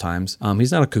a couple of times.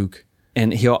 He's not a kook.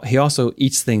 And he also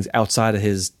eats things outside of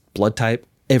his blood type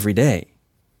every day.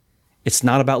 It's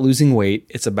not about losing weight.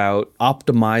 It's about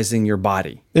optimizing your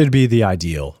body. It'd be the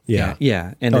ideal. Yeah.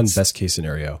 Yeah. And On it's best case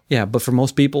scenario. Yeah. But for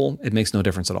most people, it makes no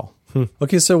difference at all.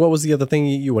 Okay, so what was the other thing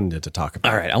you wanted to talk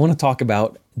about? All right. I want to talk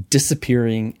about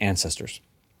disappearing ancestors.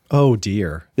 Oh,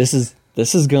 dear. This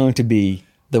is going to be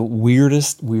the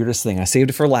weirdest thing. I saved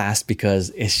it for last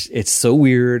because it's so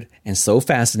weird and so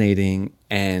fascinating,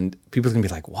 and people are going to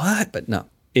be like, what? But no.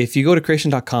 If you go to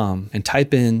creation.com and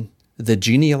type in the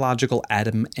genealogical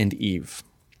Adam and Eve,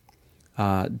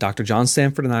 Dr. John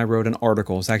Stanford and I wrote an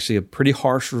article. It's actually a pretty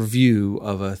harsh review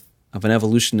of an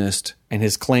evolutionist and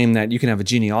his claim that you can have a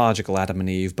genealogical Adam and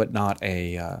Eve, but not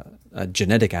a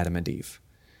genetic Adam and Eve.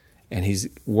 And he's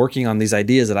working on these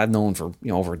ideas that I've known for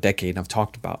over a decade, and I've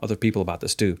talked about other people about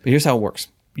this too. But here's how it works.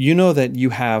 You know that you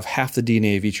have half the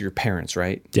DNA of each of your parents,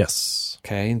 right? Yes.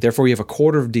 Okay. Therefore, you have a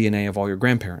quarter of DNA of all your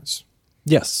grandparents.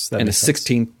 Yes. And a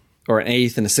 16th or an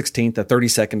 8th and a 16th, a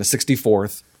 32nd, a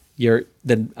 64th.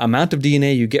 The amount of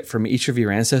DNA you get from each of your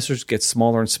ancestors gets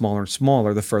smaller and smaller and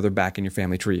smaller the further back in your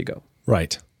family tree you go.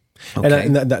 Right. Okay.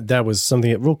 And that was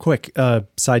something, real quick,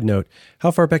 side note,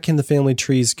 how far back can the family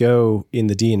trees go in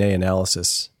the DNA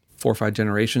analysis? 4 or 5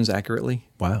 generations accurately.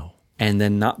 Wow. And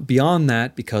then not beyond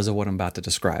that because of what I'm about to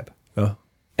describe. Oh.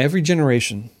 Every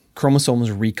generation, chromosomes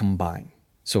recombine.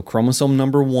 So chromosome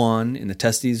number 1 in the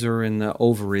testes or in the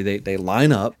ovary, they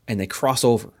line up and they cross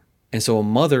over. And so a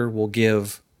mother will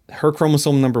give her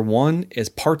chromosome number 1 as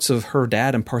parts of her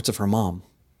dad and parts of her mom.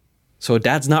 So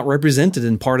dad's not represented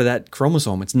in part of that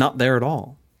chromosome. It's not there at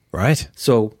all. Right.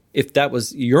 So if that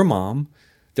was your mom,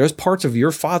 there's parts of your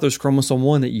father's chromosome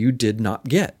 1 that you did not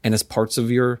get. And it's parts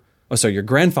of your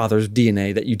grandfather's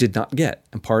DNA that you did not get.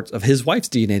 And parts of his wife's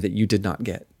DNA that you did not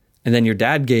get. And then your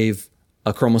dad gave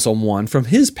a chromosome 1 from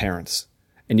his parents.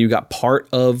 And you got part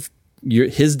of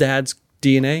his dad's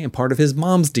DNA and part of his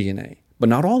mom's DNA. But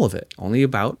not all of it. Only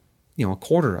about, a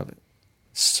quarter of it.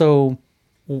 So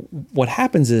what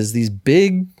happens is these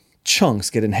big chunks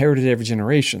get inherited every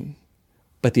generation,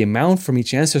 but the amount from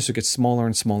each ancestor gets smaller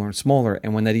and smaller and smaller.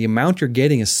 And when the amount you're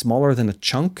getting is smaller than a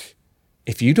chunk,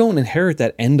 if you don't inherit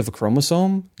that end of a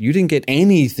chromosome, you didn't get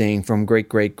anything from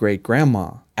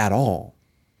great-great-great-grandma at all.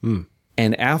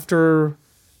 And after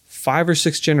 5 or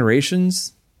 6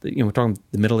 generations, we're talking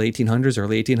the middle 1800s,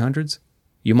 early 1800s,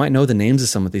 you might know the names of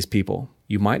some of these people.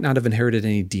 You might not have inherited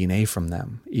any DNA from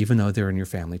them, even though they're in your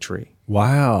family tree.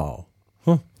 Wow.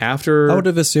 Huh. I would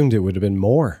have assumed it would have been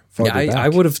more. Yeah, I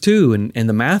would have too. And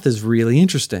the math is really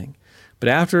interesting. But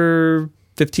after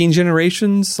 15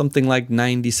 generations, something like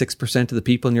 96% of the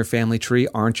people in your family tree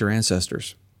aren't your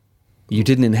ancestors. You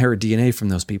didn't inherit DNA from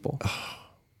those people.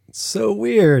 It's so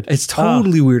weird. It's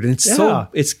totally weird. And it's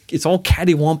all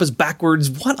cattywampus backwards.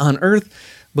 What on earth?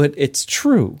 But it's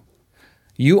true.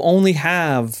 You only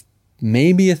have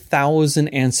maybe 1,000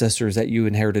 ancestors that you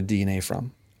inherited DNA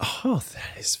from. Oh,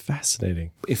 that is fascinating.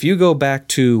 If you go back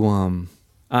to,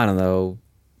 I don't know,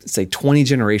 say 20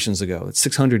 generations ago,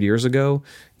 600 years ago,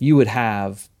 you would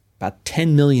have about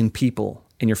 10 million people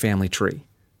in your family tree,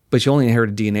 but you only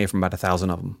inherited DNA from about 1,000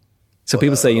 of them. So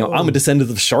people say, I'm a descendant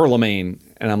of Charlemagne.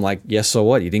 And I'm like, yes, so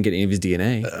what? You didn't get any of his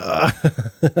DNA.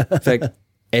 In fact,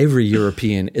 every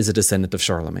European is a descendant of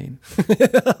Charlemagne.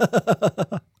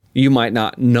 You might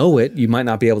not know it. You might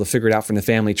not be able to figure it out from the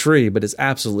family tree, but it's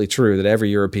absolutely true that every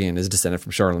European is descended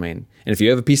from Charlemagne. And if you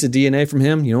have a piece of DNA from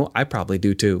him, I probably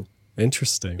do too.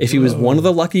 Interesting. If he was one of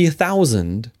the lucky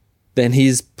 1,000, then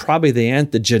he's probably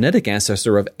the genetic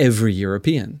ancestor of every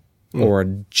European or a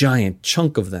giant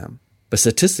chunk of them. But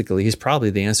statistically, he's probably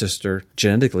the ancestor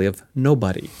genetically of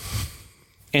nobody.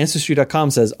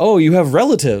 Ancestry.com says, oh, you have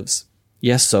relatives.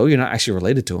 Yes, so you're not actually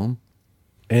related to them.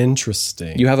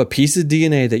 Interesting. You have a piece of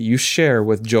DNA that you share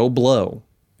with Joe Blow.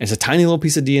 It's a tiny little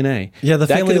piece of DNA. Yeah, the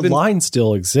family line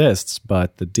still exists,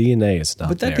 but the DNA is not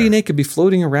there. But that DNA could be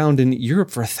floating around in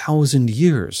Europe for 1,000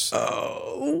 years.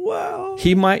 Oh, wow.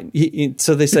 He might,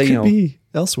 so they say, it could be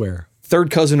elsewhere.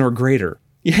 Third cousin or greater.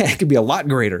 Yeah, it could be a lot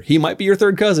greater. He might be your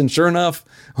third cousin, sure enough,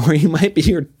 or he might be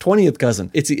your 20th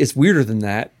cousin. It's weirder than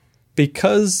that.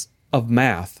 Because of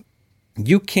math,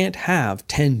 you can't have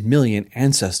 10 million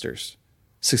ancestors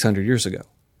 600 years ago.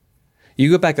 You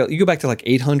go back to like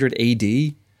 800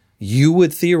 AD, you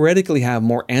would theoretically have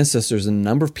more ancestors than the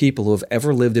number of people who have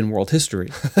ever lived in world history.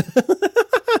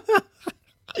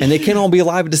 And they can't all be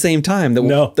alive at the same time.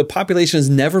 The population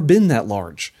has never been that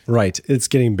large. Right. It's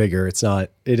getting bigger. It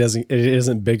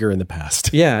isn't bigger in the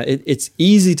past. Yeah. It's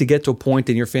easy to get to a point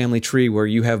in your family tree where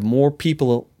you have more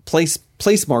people, place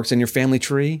marks in your family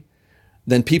tree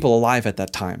than people alive at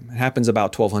that time. It happens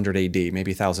about 1200 AD,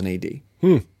 maybe 1000 AD.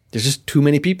 There's just too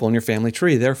many people in your family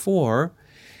tree. Therefore,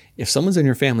 if someone's in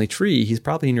your family tree, he's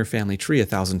probably in your family tree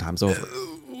 1,000 times over.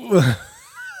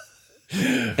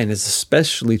 And it's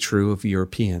especially true of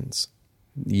Europeans.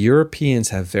 Europeans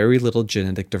have very little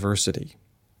genetic diversity.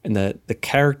 And the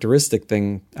characteristic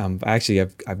thing, I've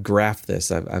graphed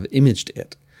this, I've imaged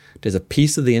it. There's a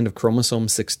piece of the end of chromosome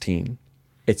 16.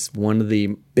 It's one of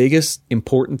the biggest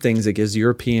important things that gives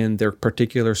European their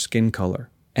particular skin color.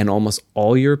 And almost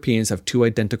all Europeans have 2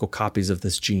 identical copies of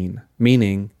this gene,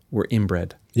 meaning we're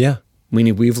inbred. Yeah.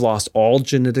 Meaning we've lost all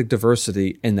genetic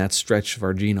diversity in that stretch of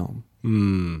our genome.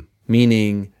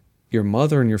 Meaning your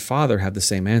mother and your father have the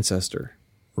same ancestor.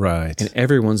 Right. And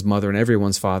everyone's mother and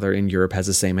everyone's father in Europe has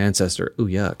the same ancestor. Ooh,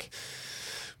 yuck.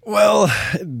 Well,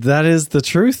 that is the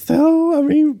truth, though. I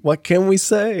mean, what can we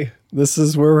say? This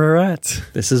is where we're at.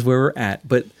 This is where we're at.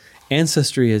 But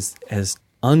ancestry is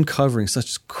uncovering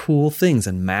such cool things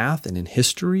in math and in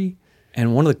history.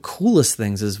 And one of the coolest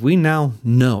things is we now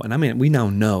know, and I mean, we now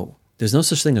know, there's no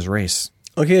such thing as race.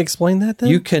 Okay, explain that then.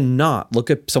 You cannot look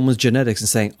at someone's genetics and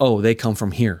saying, oh, they come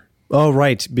from here. Oh,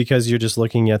 right, because you're just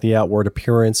looking at the outward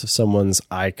appearance of someone's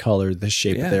eye color, the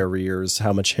shape of their ears,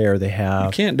 how much hair they have.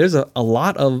 You can't. There's a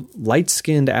lot of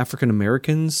light-skinned African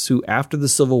Americans who, after the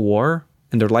Civil War,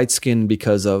 and they're light-skinned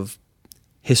because of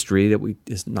history that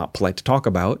is not polite to talk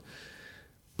about,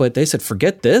 but they said,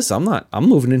 forget this, I'm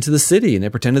moving into the city, and they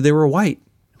pretended they were white.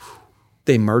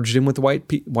 They merged in with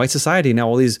white society. Now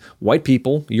all these white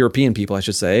people, European people, I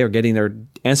should say, are getting their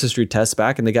ancestry tests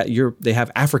back, and they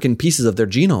have African pieces of their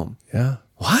genome. Yeah.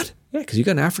 What? Yeah, because you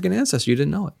got an African ancestor. You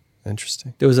didn't know it.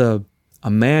 Interesting. There was a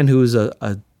man who was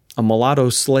a mulatto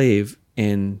slave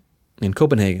in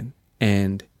Copenhagen,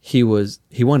 and he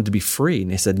wanted to be free,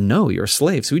 and they said, no, you're a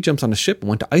slave. So he jumps on a ship and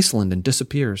went to Iceland and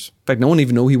disappears. In fact, no one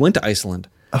even knew he went to Iceland.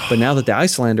 But now that the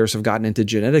Icelanders have gotten into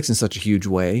genetics in such a huge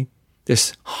way,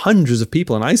 there's hundreds of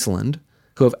people in Iceland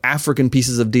who have African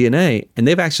pieces of DNA, and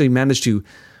they've actually managed to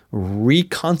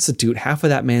reconstitute half of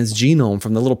that man's genome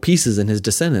from the little pieces in his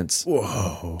descendants.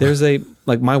 Whoa. There's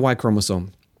my Y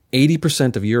chromosome.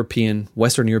 80% of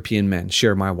Western European men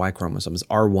share my Y chromosome, it's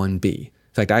R1b. In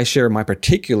fact, I share my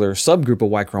particular subgroup of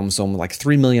Y chromosome with like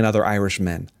 3 million other Irish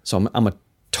men. So I'm a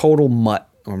total mutt,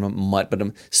 or not mutt, but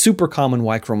I'm super common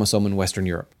Y chromosome in Western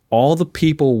Europe. All the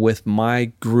people with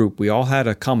my group, we all had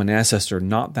a common ancestor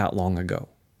not that long ago.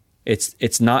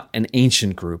 It's not an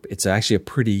ancient group. It's actually a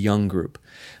pretty young group.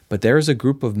 But there's a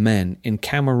group of men in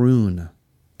Cameroon.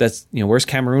 That's, where's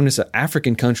Cameroon? It's an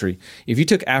African country. If you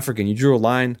took Africa and you drew a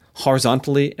line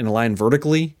horizontally and a line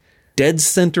vertically, dead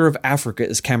center of Africa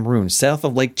is Cameroon, south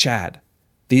of Lake Chad.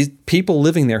 These people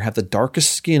living there have the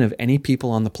darkest skin of any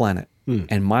people on the planet.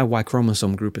 And my Y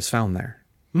chromosome group is found there.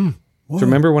 So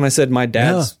remember when I said my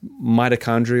dad's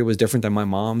mitochondria was different than my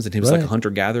mom's, and he was like a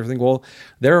hunter-gatherer thing? Well,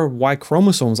 there are Y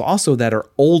chromosomes also that are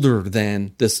older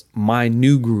than my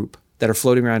new group that are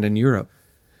floating around in Europe.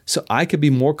 So I could be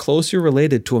more closely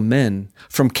related to a man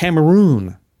from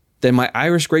Cameroon than my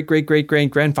Irish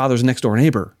great-great-great-great-grandfather's next-door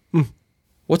neighbor.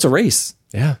 What's a race?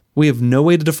 Yeah. We have no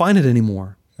way to define it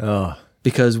anymore. Oh.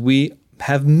 Because we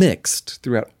have mixed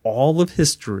throughout all of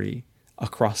history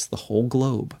across the whole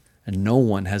globe. And no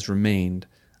one has remained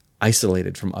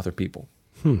isolated from other people.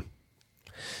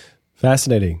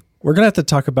 Fascinating. We're going to have to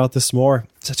talk about this more.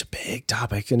 Such a big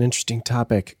topic, an interesting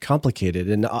topic, complicated,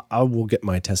 and I will get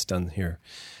my test done here.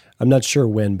 I'm not sure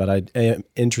when, but I am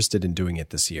interested in doing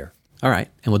it this year. All right.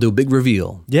 And we'll do a big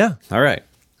reveal. Yeah. All right.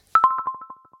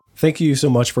 Thank you so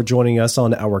much for joining us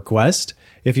on our quest.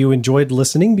 If you enjoyed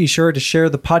listening, be sure to share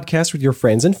the podcast with your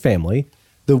friends and family.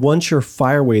 The one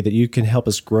surefire way that you can help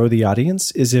us grow the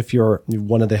audience is if you're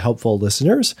one of the helpful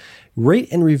listeners, rate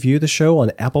and review the show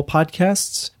on Apple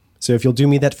Podcasts. So if you'll do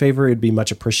me that favor, it'd be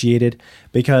much appreciated,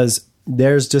 because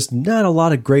there's just not a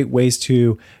lot of great ways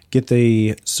to get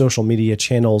the social media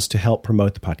channels to help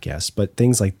promote the podcast. But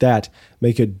things like that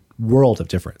make a world of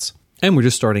difference. And we're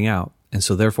just starting out. And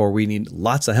so therefore we need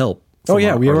lots of help. We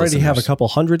already have a couple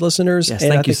hundred listeners. Yes,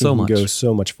 and thank I think you so we can much. go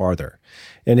so much farther.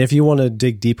 And if you want to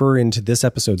dig deeper into this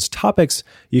episode's topics,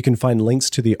 you can find links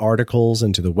to the articles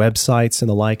and to the websites and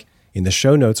the like in the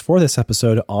show notes for this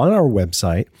episode on our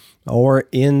website, or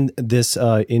in this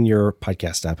in your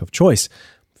podcast app of choice,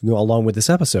 along with this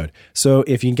episode. So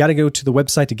if you got to go to the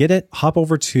website to get it, hop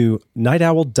over to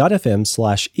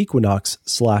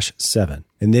nightowl.fm/equinox/7.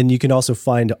 And then you can also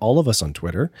find all of us on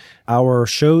Twitter. Our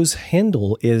show's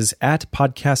handle is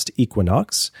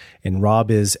 @PodcastEquinox, and Rob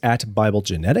is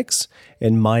 @BibleGenetics,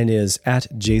 and mine is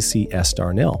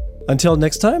 @JCSDarnell. Until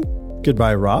next time,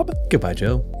 goodbye, Rob. Goodbye,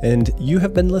 Joe. And you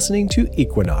have been listening to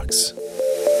Equinox.